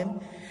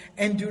لبعض.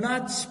 And do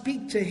not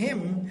speak to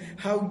him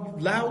how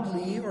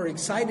loudly or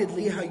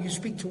excitedly how you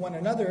speak to one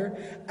another.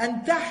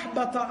 أن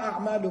تحبط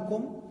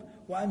أعمالكم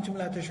وأنتم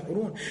لا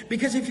تشعرون.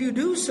 Because if you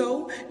do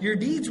so, your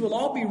deeds will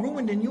all be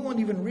ruined and you won't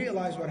even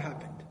realize what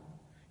happened.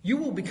 You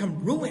will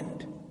become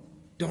ruined.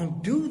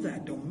 Don't do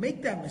that. Don't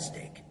make that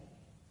mistake.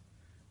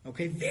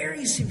 Okay,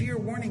 very severe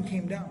warning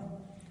came down.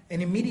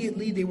 And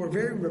immediately they were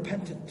very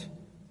repentant.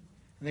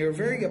 And they were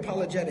very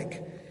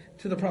apologetic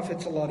to the Prophet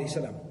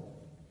ﷺ.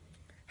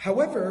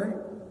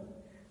 However,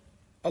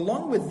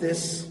 along with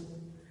this,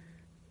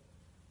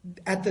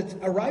 at the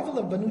arrival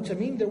of Banu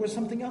Tamim, there was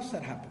something else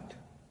that happened.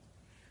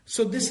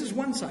 So this is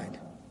one side.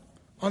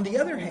 On the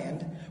other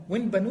hand,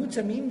 when Banu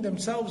Tamim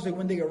themselves,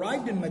 when they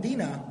arrived in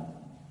Medina,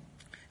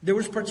 there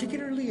was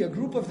particularly a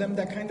group of them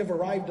that kind of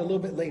arrived a little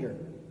bit later.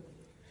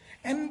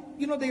 And,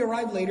 they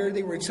arrived later,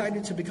 they were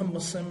excited to become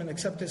Muslim and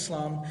accept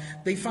Islam.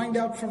 They find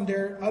out from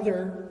their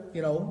other,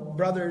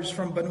 brothers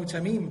from Banu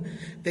Tamim,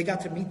 they got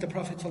to meet the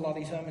Prophet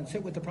ﷺ and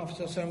sit with the Prophet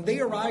ﷺ.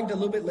 They arrived a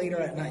little bit later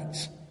at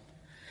night.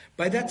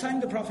 By that time,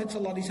 the Prophet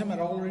ﷺ had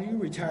already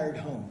retired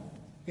home.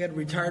 He had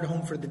retired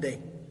home for the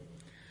day.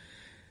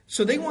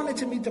 So they wanted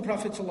to meet the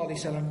Prophet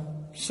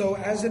ﷺ. So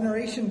as the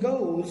narration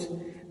goes,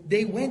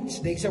 they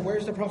said,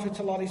 where's the Prophet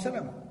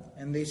ﷺ?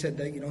 And they said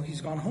that,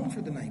 he's gone home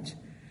for the night.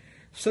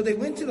 So they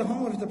went to the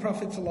home of the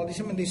Prophet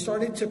ﷺ and they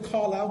started to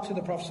call out to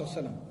the Prophet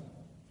ﷺ.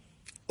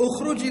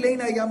 Ukhruj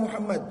ilayna ya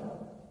Muhammad.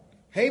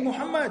 Hey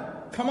Muhammad,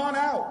 come on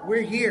out,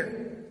 we're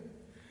here.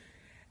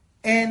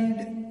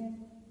 And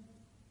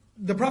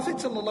the Prophet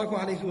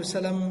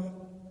ﷺ,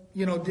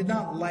 did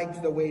not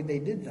like the way they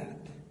did that.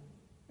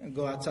 And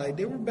go outside.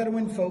 They were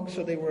Bedouin folks,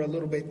 so they were a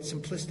little bit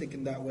simplistic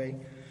in that way.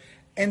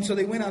 And so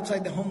they went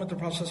outside the home of the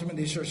Prophet ﷺ and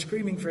they started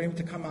screaming for him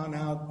to come on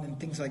out and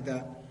things like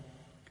that.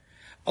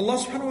 Allah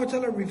subhanahu wa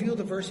ta'ala revealed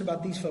a verse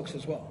about these folks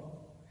as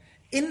well.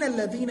 إِنَّ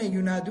الَّذِينَ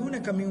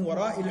يُنَادُونَكَ مِنْ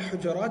وَرَاءِ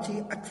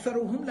الْحُجُرَاتِ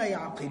أَكْثَرُهُمْ لَا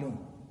يَعْقِلُونَ.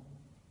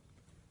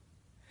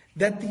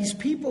 That these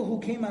people who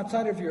came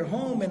outside of your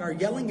home and are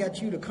yelling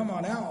at you to come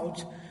on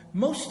out,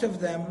 most of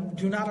them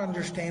do not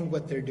understand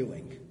what they're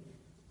doing.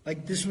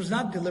 Like, this was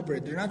not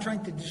deliberate. They're not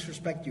trying to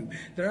disrespect you.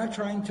 They're not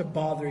trying to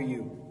bother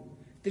you.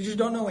 They just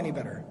don't know any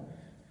better.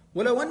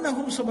 وَلَوْ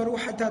أَنَّهُمْ صَبَرُوا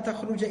حَتَّى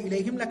تَخْرُجَ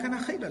إِلَيْهِمْ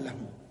لَكَانَ خَيْرًا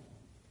لَهُمْ.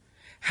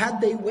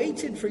 Had they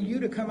waited for you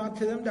to come out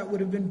to them, that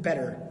would have been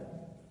better.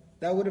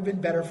 That would have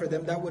been better for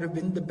them. That would have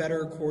been the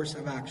better course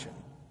of action.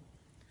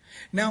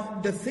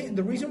 Now,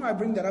 the reason why I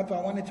bring that up, I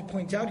wanted to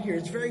point out here,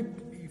 it's very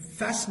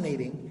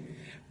fascinating.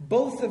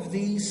 Both of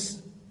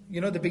these,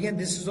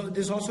 this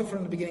is also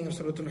from the beginning of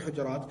Surah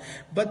Al-Hujurat,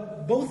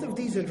 but both of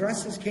these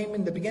addresses came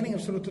in the beginning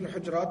of Surah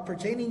Al-Hujurat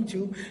pertaining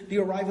to the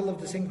arrival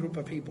of the same group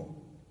of people.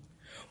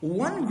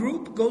 One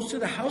group goes to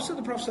the house of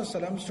the Prophet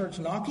ﷺ, starts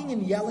knocking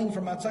and yelling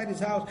from outside his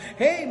house,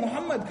 Hey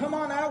Muhammad, come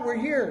on out, we're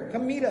here,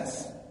 come meet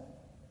us.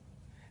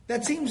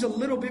 That seems a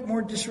little bit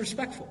more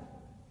disrespectful.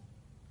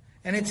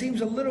 And it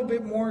seems a little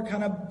bit more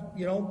kind of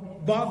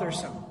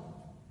bothersome.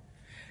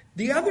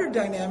 The other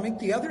dynamic,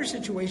 the other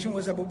situation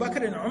was Abu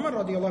Bakr and Umar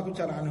radiallahu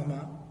ta'ala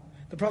anhuma.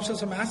 The Prophet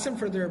ﷺ asked them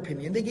for their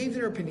opinion. They gave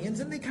their opinions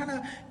and they kind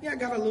of,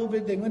 got a little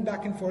bit, they went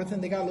back and forth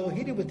and they got a little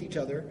heated with each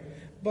other.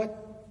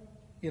 But,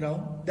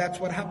 that's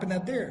what happened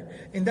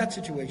in that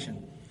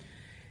situation.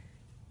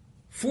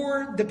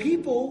 For the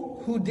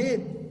people who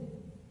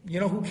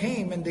who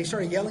came and they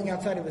started yelling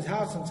outside of his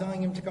house and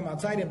telling him to come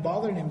outside and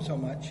bothering him so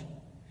much,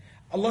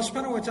 Allah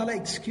subhanahu wa ta'ala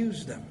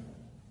excused them.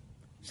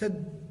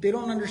 Said they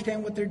don't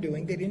understand what they're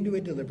doing. They didn't do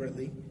it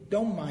deliberately.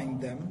 Don't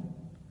mind them.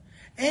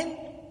 And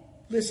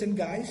listen,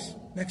 guys,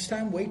 next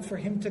time wait for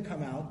him to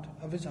come out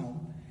of his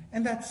home.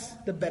 And that's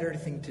the better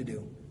thing to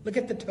do. Look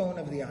at the tone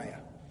of the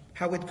ayah,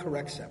 how it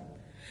corrects them.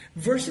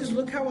 Versus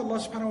look how Allah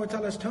subhanahu wa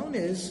ta'ala's tone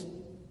is,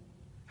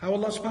 how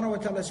Allah subhanahu wa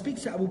ta'ala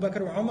speaks to Abu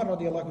Bakr wa Umar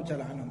radiallahu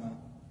ta'ala anhuma.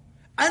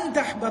 أَن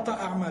تَحْبَطَ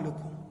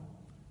أَعْمَالُكُمْ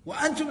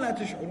وَأَنْتُمْ لَا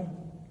تَشْعُرُونَ.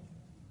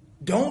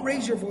 Don't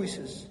raise your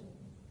voices.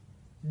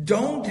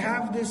 Don't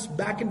have this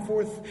back and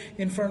forth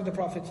in front of the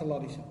Prophet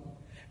ﷺ,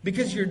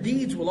 because your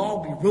deeds will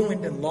all be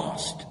ruined and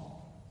lost.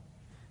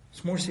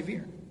 It's more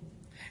severe.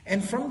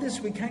 And from this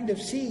we kind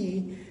of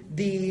see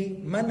the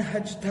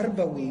manhaj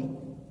tarbawi,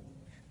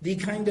 the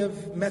kind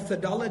of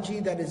methodology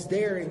that is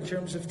there in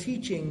terms of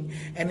teaching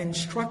and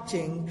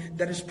instructing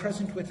that is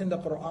present within the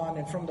Quran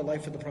and from the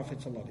life of the Prophet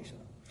ﷺ.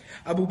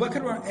 Abu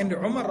Bakr and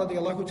Umar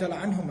radiallahu ta'ala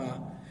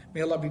anhuma,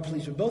 may Allah be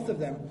pleased with both of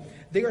them,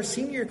 they are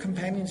senior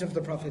companions of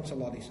the Prophet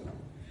ﷺ.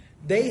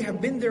 They have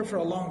been there for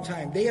a long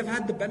time. They have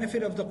had the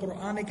benefit of the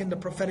Quranic and the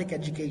prophetic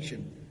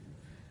education.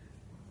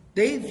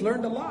 They've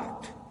learned a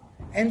lot.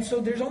 And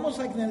so there's almost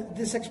like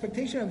this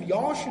expectation of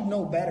y'all should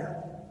know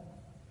better.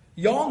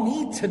 Y'all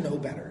need to know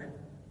better.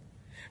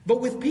 But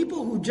with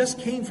people who just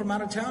came from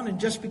out of town and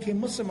just became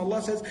Muslim,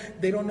 Allah says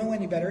they don't know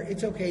any better.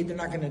 It's okay, they're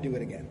not going to do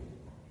it again.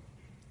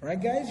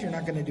 Right, guys? You're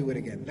not going to do it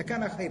again.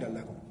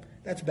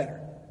 That's better.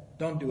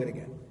 Don't do it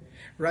again.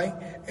 Right?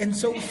 And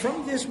so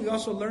from this we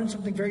also learn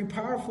something very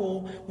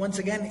powerful, once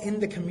again, in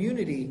the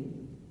community,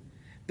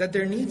 that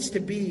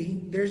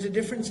there's a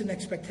difference in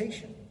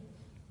expectation.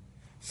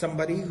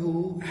 Somebody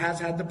who has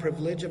had the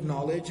privilege of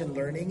knowledge and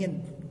learning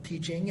and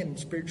teaching and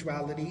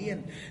spirituality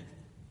and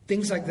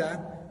things like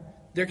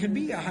that, there can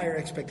be a higher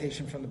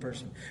expectation from the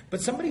person.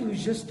 But somebody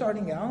who's just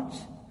starting out,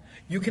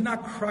 you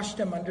cannot crush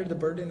them under the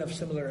burden of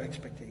similar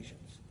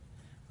expectations.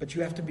 But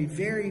you have to be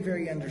very,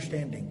 very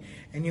understanding.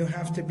 And you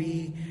have to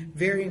be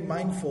very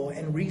mindful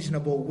and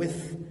reasonable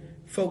with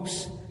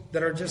folks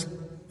that are just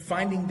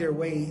finding their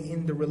way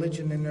in the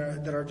religion and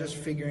that are just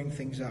figuring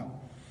things out.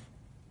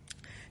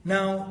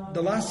 Now,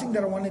 the last thing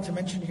that I wanted to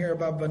mention here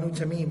about Banu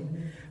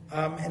Tamim,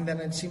 and then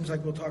it seems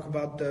like we'll talk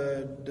about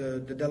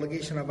the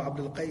delegation of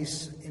Abdul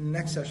Qays in the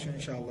next session,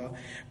 inshallah.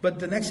 But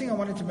the next thing I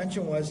wanted to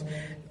mention was,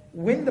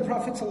 when the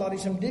Prophet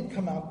ﷺ did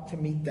come out to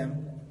meet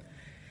them,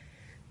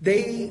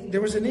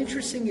 there was an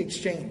interesting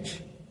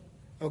exchange,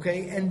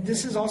 okay? And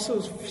this is also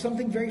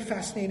something very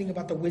fascinating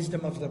about the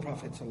wisdom of the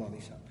Prophet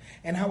ﷺ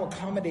and how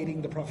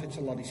accommodating the Prophet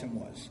ﷺ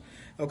was,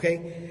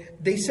 okay?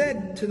 They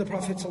said to the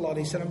Prophet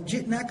ﷺ,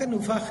 "Jitnaka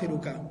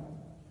nufakhiruka."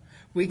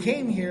 We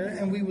came here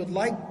and we would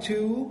like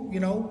to,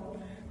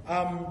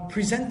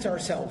 present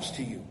ourselves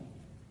to you.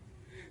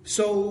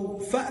 So,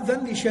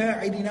 فَأْذَنْ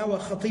لِشَاعِرِنَا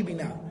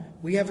وَخَطِيبِنَا.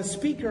 We have a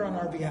speaker on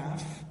our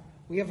behalf.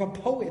 We have a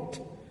poet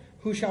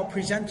who shall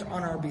present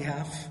on our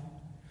behalf.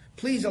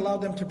 Please allow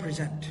them to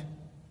present.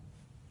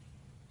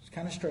 It's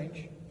kind of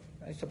strange.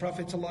 Right? It's the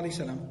Prophet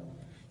ﷺ.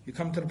 You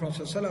come to the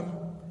Prophet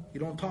ﷺ, you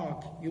don't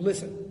talk, you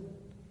listen.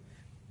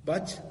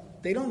 But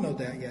they don't know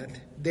that yet.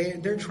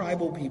 They're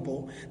tribal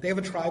people. They have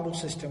a tribal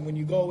system. When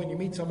you go and you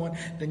meet someone,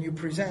 then you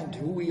present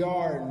who we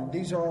are, and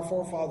these are our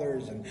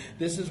forefathers, and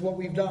this is what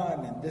we've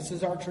done, and this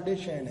is our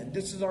tradition, and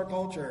this is our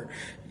culture.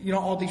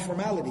 All these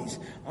formalities.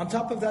 On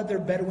top of that, they're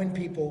Bedouin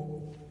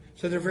people.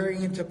 So they're very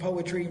into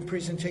poetry and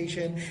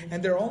presentation,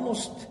 and it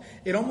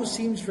almost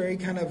seems very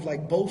kind of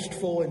like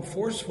boastful and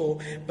forceful,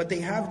 but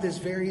they have this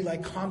very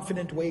like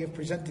confident way of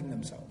presenting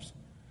themselves.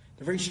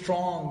 They're very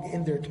strong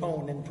in their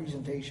tone and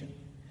presentation.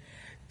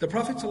 The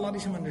Prophet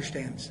ﷺ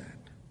understands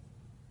that,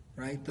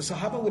 right? The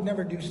Sahaba would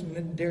never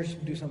dare to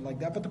do something like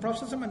that, but the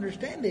Prophet ﷺ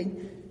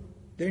understanding,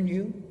 they're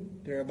new,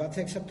 they're about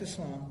to accept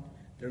Islam,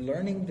 they're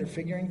learning, they're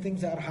figuring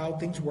things out, how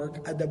things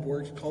work, adab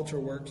works, culture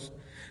works.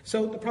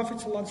 So the Prophet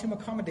ﷺ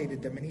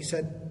accommodated them and he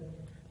said,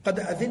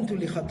 قَدْ أَذِنْتُ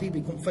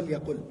لِخَطِيبِكُمْ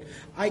فَلْيَقُلْ.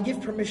 I give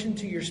permission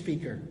to your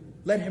speaker,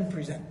 let him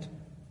present.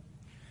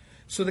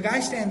 So the guy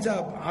stands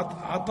up,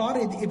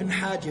 Atarid ibn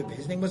Hajib,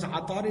 his name was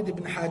Atarid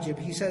ibn Hajib.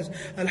 He says,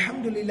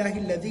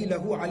 Alhamdulillahi alladhi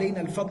lahu alayna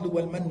al-fadlu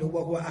wal-mannu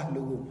wa huwa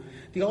ahluhu.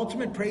 The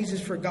ultimate praise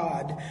is for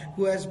God,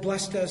 who has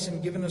blessed us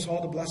and given us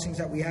all the blessings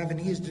that we have, and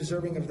He is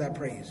deserving of that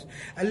praise.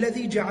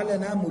 Alladhi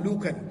ja'alana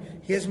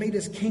mulukan. He has made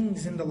us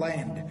kings in the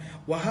land.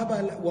 وَوَهَبَ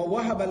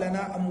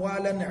لَنَا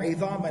أَمْوَالًا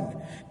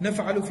عِظَامًا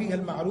نَفْعَلُ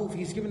فِيهَا الْمَعْرُوفِ.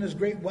 He's given us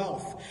great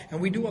wealth, and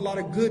we do a lot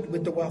of good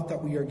with the wealth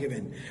that we are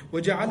given.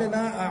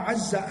 وَجَعَلَنَا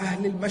أَعَزَّ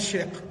أَهْلِ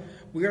الْمَشْرِقِ.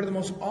 We are the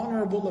most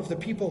honorable of the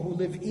people who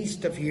live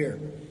east of here.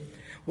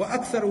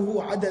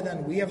 وَأَكْثَرُهُ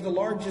عَدَدًا, we have the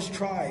largest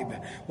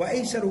tribe.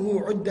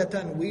 وَأَيْسَرُهُ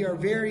عُدَّةً, we are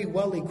very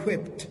well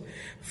equipped.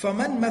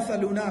 فَمَنْ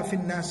مَثَلُنَا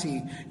فِي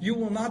النَّاسِ, you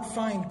will not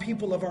find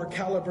people of our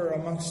caliber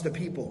amongst the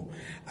people.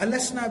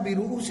 أَلَسْنَا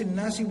بِرُؤُوسِ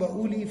النَّاسِ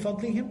وَأُولِي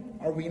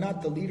فَضْلِهِمْ, are we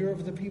not the leader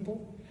of the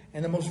people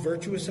and the most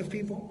virtuous of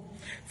people?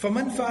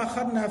 فَمَنْ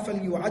فَأَخَرْنَا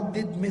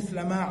فَلْيُعَدِّدْ مِثْلَ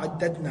مَا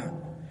عَدَّدْنَا,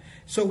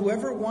 so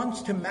whoever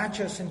wants to match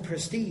us in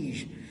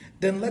prestige,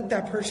 then let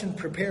that person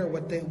prepare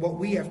what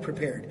we have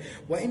prepared.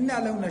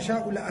 وَإِنَّا لَوْ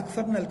نَشَاءُ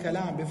لَأَكْثَرْنَا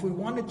الْكَلَامِ, if we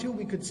wanted to,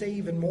 we could say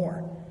even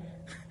more.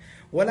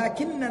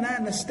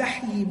 وَلَكِنَّنَا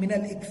نَسْتَحْيِي مِنَ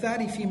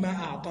الْإِكْثَارِ فِي مَا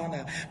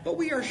أَعْطَانَا, but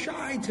we are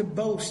shy to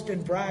boast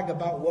and brag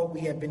about what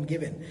we have been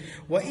given.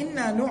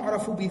 وَإِنَّا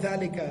نُعْرَفُ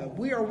بِذَلِكَ,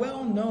 we are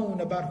well known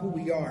about who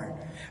we are.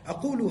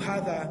 أَقُولُ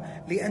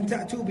هَذَا لِأَنْ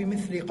تَأْتُوا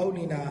بِمِثْلِ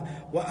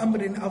قَوْلِنَا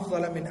وَأَمْرٍ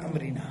أَفْضَلَ مِنْ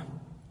أَمْرِنَا.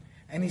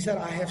 And he said,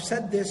 I have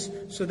said this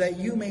so that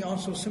you may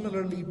also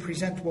similarly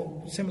present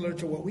similar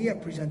to what we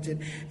have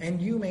presented,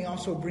 and you may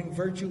also bring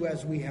virtue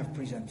as we have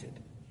presented.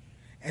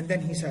 And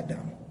then he sat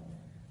down.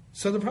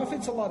 So the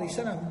Prophet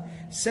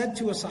ﷺ said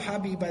to a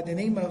Sahabi by the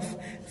name of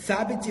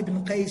Thabit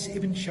ibn Qays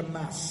ibn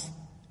Shammas.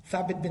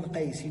 Thabit bin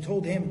Qays, he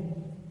told him,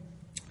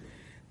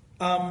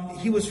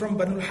 he was from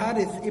Banu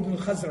al-Harith ibn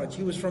Khazraj.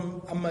 He was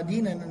from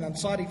Medina and an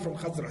Ansari from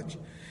Khazraj.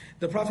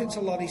 The Prophet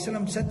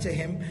ﷺ said to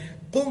him,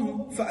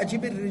 قُمْ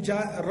فَأَجِبِ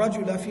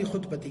الرَّجُلَ فِي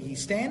خُطْبَتِهِ,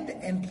 stand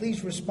and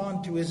please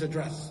respond to his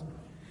address.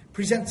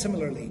 Present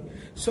similarly.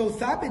 So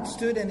Thabit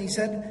stood and he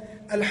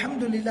said,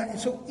 Alhamdulillah.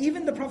 So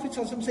even the Prophet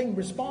ﷺ saying,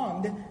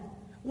 respond.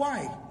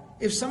 Why?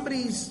 If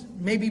somebody's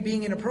maybe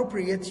being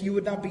inappropriate, you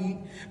would not be.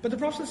 But the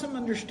Prophet ﷺ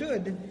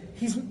understood,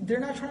 they're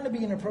not trying to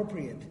be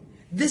inappropriate.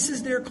 This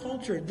is their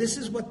culture. This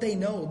is what they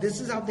know. This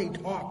is how they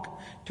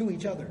talk to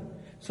each other.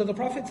 So the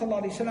Prophet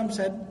ﷺ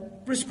said,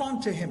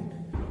 respond to him.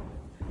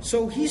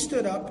 So he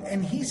stood up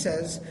and he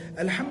says,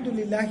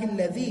 Alhamdulillahi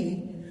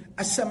alladhi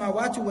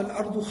as-samawati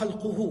wal-ardu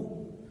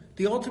khalquhu.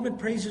 The ultimate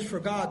praise is for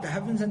God. The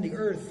heavens and the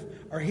earth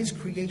are His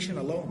creation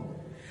alone.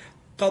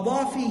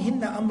 قَضَى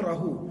فِيهِنَّ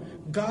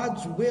أَمْرَهُ,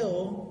 God's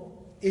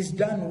will is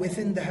done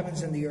within the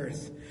heavens and the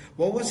earth.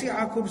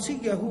 وَوَسِعَ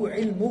كُرْسِيَّهُ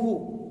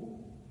عِلْمُهُ,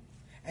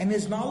 and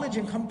His knowledge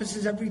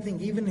encompasses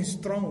everything, even His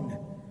throne.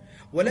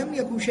 وَلَمْ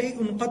يَكُ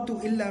شَيْءٌ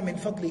قَطُّ إِلَّا مِنْ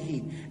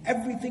فَضْلِهِ,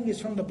 everything is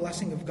from the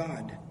blessing of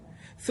God.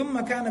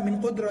 ثُمَّ كَانَ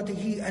مِنْ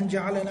قُدْرَتِهِ أَنْ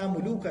جَعَلَنَا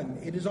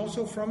مُلُوكًا, it is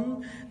also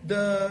from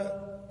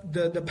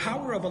the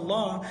power of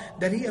Allah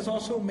that He has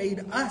also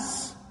made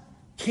us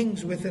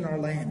kings within our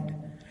land.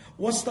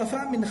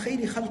 وَاصْطَفَى مِنْ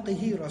خَيْرِ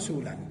خَلْقِهِ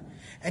رَسُولًا,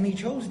 and He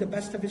chose the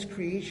best of His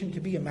creation to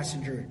be a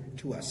messenger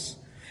to us.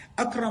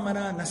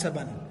 أَكْرَمَنَا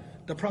نَسَبًا,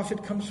 the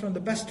Prophet comes from the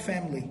best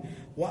family.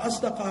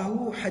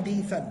 وَأَصْدَقَهُ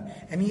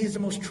حَدِيثًا, and he is the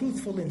most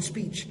truthful in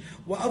speech.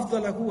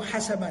 وَأَفْضَلَهُ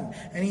حَسَبًا,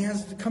 and he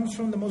comes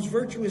from the most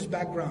virtuous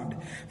background.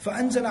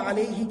 فَأَنزَلَ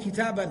عَلَيْهِ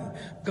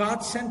كِتَابًا, God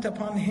sent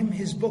upon him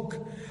His book.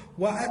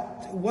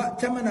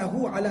 وَأْتَمَنَهُ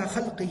عَلَى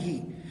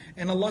خَلْقِهِ,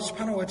 and Allah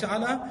subhanahu wa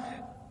ta'ala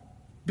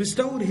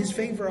bestowed His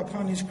favor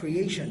upon His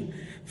creation.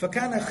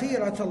 فَكَانَ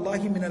خِيرَةَ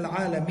اللَّهِ مِنَ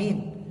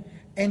الْعَالَمِينَ,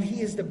 and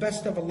he is the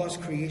best of Allah's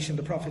creation,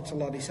 the Prophet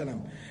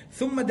ﷺ.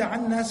 ثُمَّ دَعَ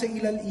النَّاسَ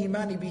إِلَى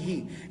الْإِيمَانِ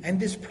بِهِ,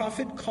 and this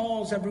Prophet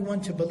calls everyone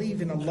to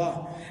believe in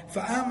Allah.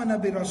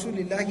 فَآمَنَ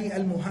بِرَسُولِ اللَّهِ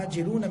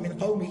الْمُهَاجِرُونَ مِنْ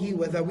قَوْمِهِ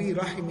وَذَوِي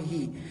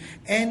رَحِمِهِ,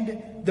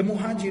 and the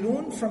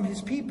muhajirun from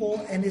his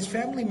people and his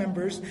family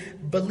members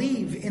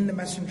believe in the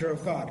Messenger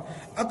of God.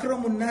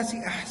 أَكْرَمُ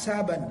النَّاسِ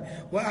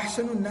أَحْسَابًا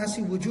وَأَحْسَنُ النَّاسِ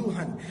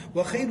وُجُوهًا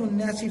وَخَيْرُ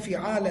النَّاسِ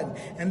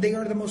فِعَالًا, and they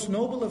are the most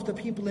noble of the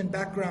people in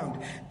background,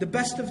 the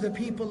best of the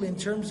people in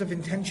terms of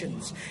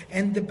intentions,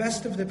 and the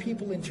best of the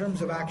people in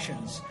terms of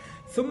actions.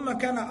 ثُمَّ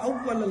كَانَ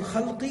أَوَّلَ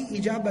الْخَلْقِ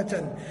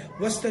إِجَابَةً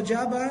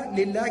وَاسْتَجَابَ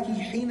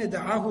لِلَّهِ حِينَ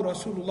دَعَاهُ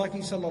رَسُولُ اللَّهِ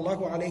صَلَّى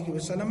اللَّهُ عَلَيْهِ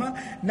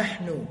وَسَلَّمَ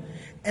نَحْنُ.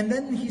 And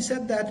then he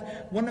said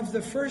that one of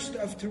the first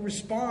to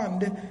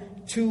respond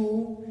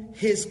to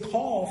his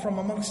call from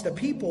amongst the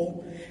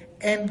people,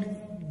 and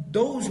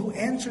those who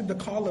answered the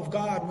call of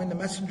God when the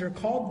messenger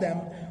called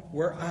them,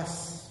 were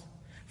us.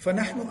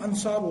 فَنَحْنُ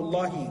أَنصَارُ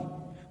اللَّهِ,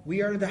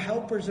 we are the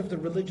helpers of the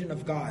religion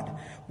of God.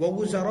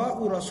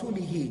 وَوُزَرَاءُ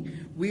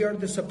رَسُولِهِ, we are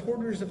the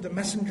supporters of the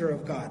messenger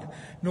of God.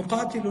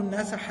 نُقَاتِلُ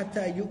النَّاسَ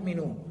حَتَّى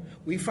يُؤْمِنُوا,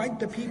 we fight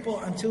the people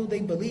until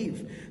they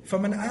believe.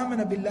 فَمَنْ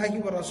آمَنَ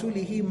بِاللَّهِ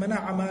وَرَسُولِهِ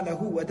مَنَعَ مَالَهُ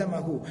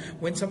وَدَمَهُ,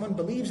 when someone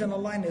believes in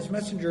Allah and His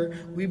messenger,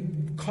 we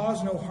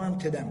cause no harm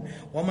to them.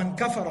 وَمَنْ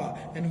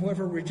كَفَرَ, and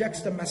whoever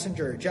rejects the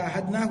messenger,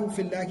 جَاهَدْنَاهُ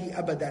فِي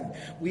اللَّهِ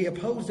أَبَدًا, we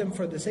oppose them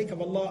for the sake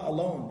of Allah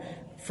alone,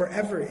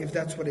 forever, if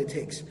that's what it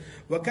takes.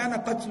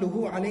 وَكَانَ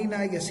قَتْلُهُ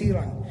عَلَيْنَا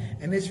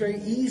يَسِيرًا, and it's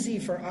very easy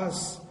for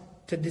us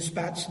to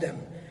dispatch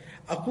them.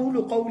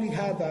 أَقُولُ قَوْلِ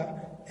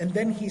هَذَا, and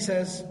then he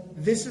says,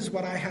 this is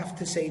what I have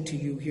to say to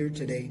you here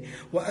today.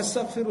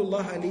 وَأَسْتَغْفِرُ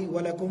اللَّهَ لِي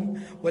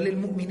وَلَكُمْ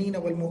وَلِلْمُؤْمِنِينَ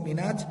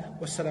وَالْمُؤْمِنَاتِ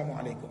وَالسَّلَامُ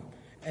عَلَيْكُمْ.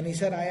 And he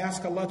said, I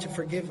ask Allah to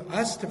forgive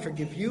us, to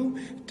forgive you,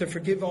 to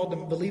forgive all the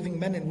believing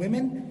men and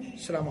women.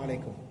 Assalamu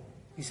alaikum.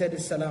 He said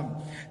his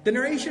salam. The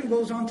narration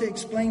goes on to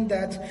explain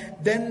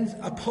that then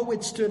a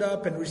poet stood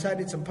up and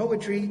recited some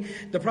poetry.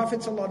 The Prophet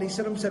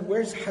ﷺ said,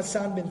 where's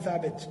Hassan bin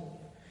Thabit?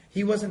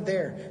 He wasn't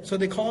there. So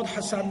they called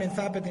Hassan bin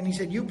Thabit and he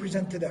said, you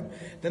present to them.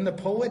 Then the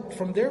poet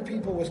from their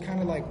people was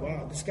kind of like,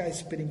 wow, this guy's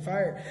spitting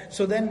fire.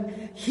 So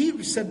then he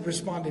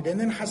responded, and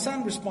then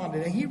Hassan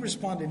responded, and he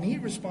responded, and he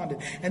responded.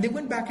 And they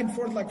went back and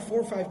forth like 4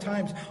 or 5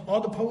 times. All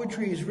the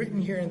poetry is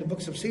written here in the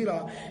books of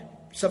Seerah.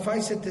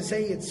 Suffice it to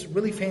say, it's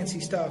really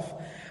fancy stuff.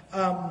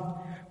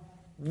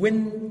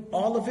 When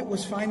all of it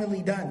was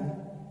finally done,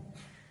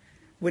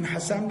 when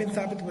Hassan bin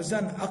Thabit was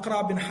done,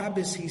 Aqra bin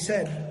Habis, he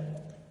said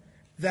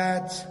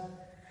that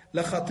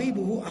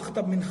لخطيبه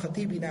أخطب من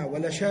خطيبنا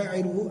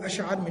ولشاعره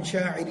أشعر من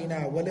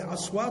شاعرنا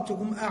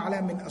ولأصواتهم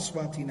أعلى من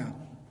أصواتنا.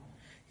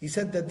 He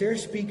said that their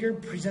speaker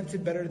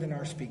presented better than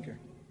our speaker.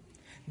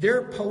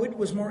 Their poet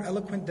was more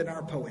eloquent than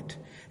our poet.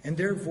 And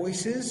their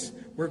voices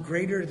were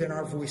greater than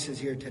our voices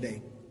here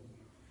today.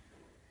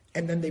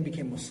 And then they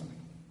became Muslim.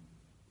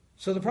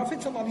 So the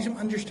Prophet ﷺ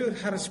understood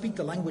how to speak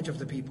the language of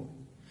the people.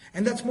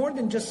 And that's more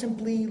than just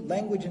simply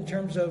language in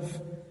terms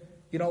of,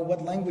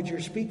 what language you're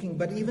speaking,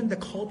 but even the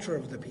culture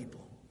of the people.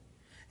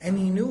 And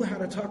he knew how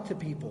to talk to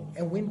people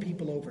and win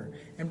people over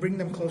and bring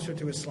them closer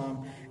to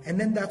Islam. And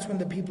then that's when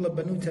the people of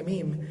Banu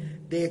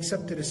Tamim, they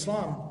accepted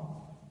Islam.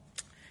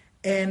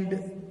 And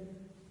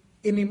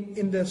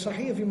in the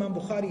Sahih of Imam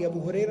Bukhari,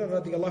 Abu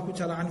Hurairah radiallahu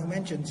ta'ala anhu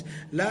mentions,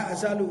 لا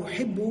أزال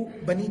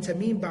أحب بني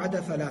تميم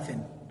بعد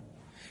ثلاث.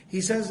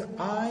 He says,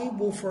 I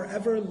will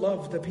forever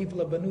love the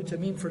people of Banu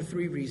Tamim for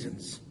 3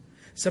 reasons.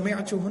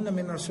 سمعتهن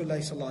من رسول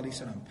الله صلى الله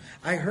عليه وسلم.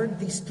 I heard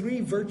these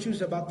 3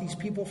 virtues about these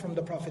people from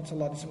the Prophet صلى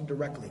الله عليه وسلم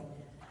directly.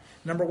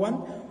 Number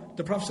 1,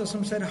 the Prophet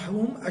ﷺ said,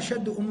 "Hum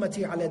ashaddu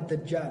ummati ala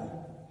ad-Dajjal."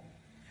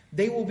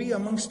 They will be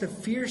amongst the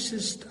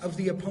fiercest of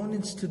the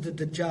opponents to the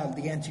Dajjal,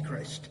 the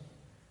Antichrist.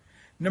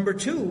 Number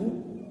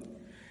 2,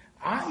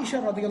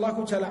 Aisha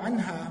radiallahu ta'ala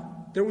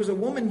anha, there was a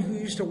woman who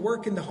used to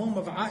work in the home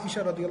of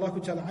Aisha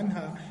radiallahu ta'ala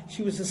anha.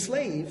 She was a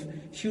slave.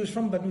 She was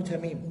from Banu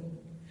Tamim.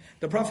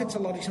 The Prophet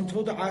ﷺ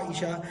told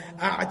Aisha,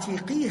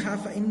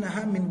 "A'atiqiha fa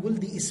innaha min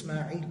wuldi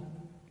Ismail."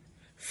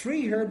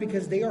 Free her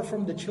because they are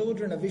from the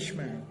children of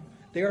Ishmael.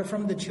 They are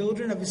from the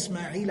children of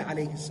Ismail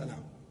alayhi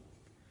salam.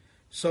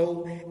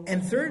 So,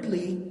 and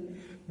thirdly,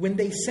 when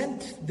they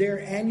sent their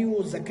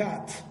annual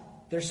zakat,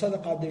 their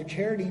sadaqah, their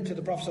charity to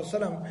the Prophet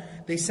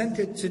ﷺ, they sent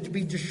it to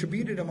be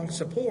distributed amongst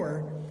the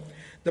poor.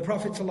 The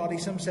Prophet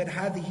ﷺ said,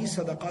 هَذِهِ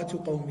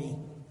صَدَقَاتُ قَوْمِي.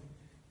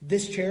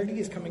 This charity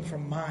is coming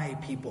from my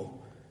people.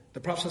 The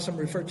Prophet ﷺ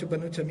referred to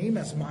Banu Tamim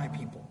as my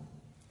people.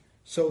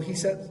 So he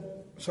said,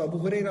 so Abu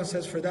Hurairah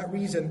says, for that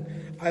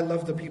reason, I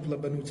love the people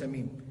of Banu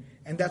Tamim.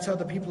 And that's how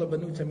the people of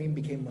Banu Tamim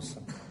became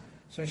Muslim.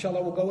 So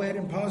inshallah, we'll go ahead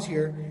and pause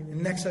here. In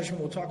the next session,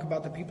 we'll talk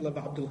about the people of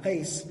Abdul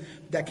Qays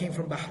that came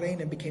from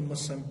Bahrain and became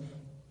Muslim.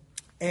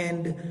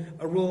 And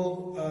a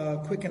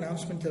real quick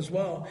announcement as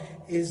well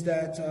is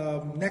that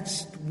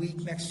next week,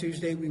 next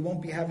Tuesday, we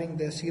won't be having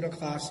the Seerah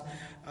class.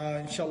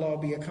 Inshallah, I'll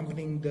be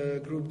accompanying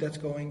the group that's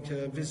going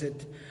to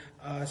visit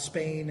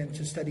Spain and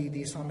to study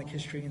the Islamic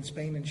history in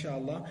Spain,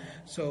 inshallah.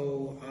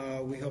 So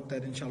we hope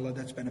that, inshallah,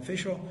 that's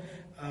beneficial.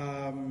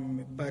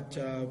 But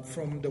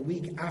from the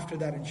week after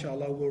that,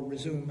 inshallah, we'll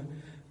resume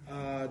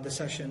the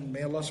session.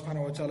 May Allah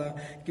subhanahu wa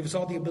ta'ala give us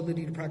all the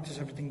ability to practice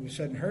everything we've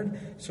said and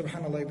heard.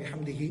 Subhanallah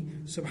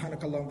bihamdihi,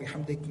 subhanakallah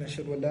bihamdik,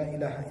 nashhadu an la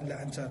ilaha illa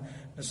anta,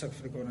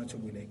 nastaghfiruka wa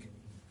natubu ilayk.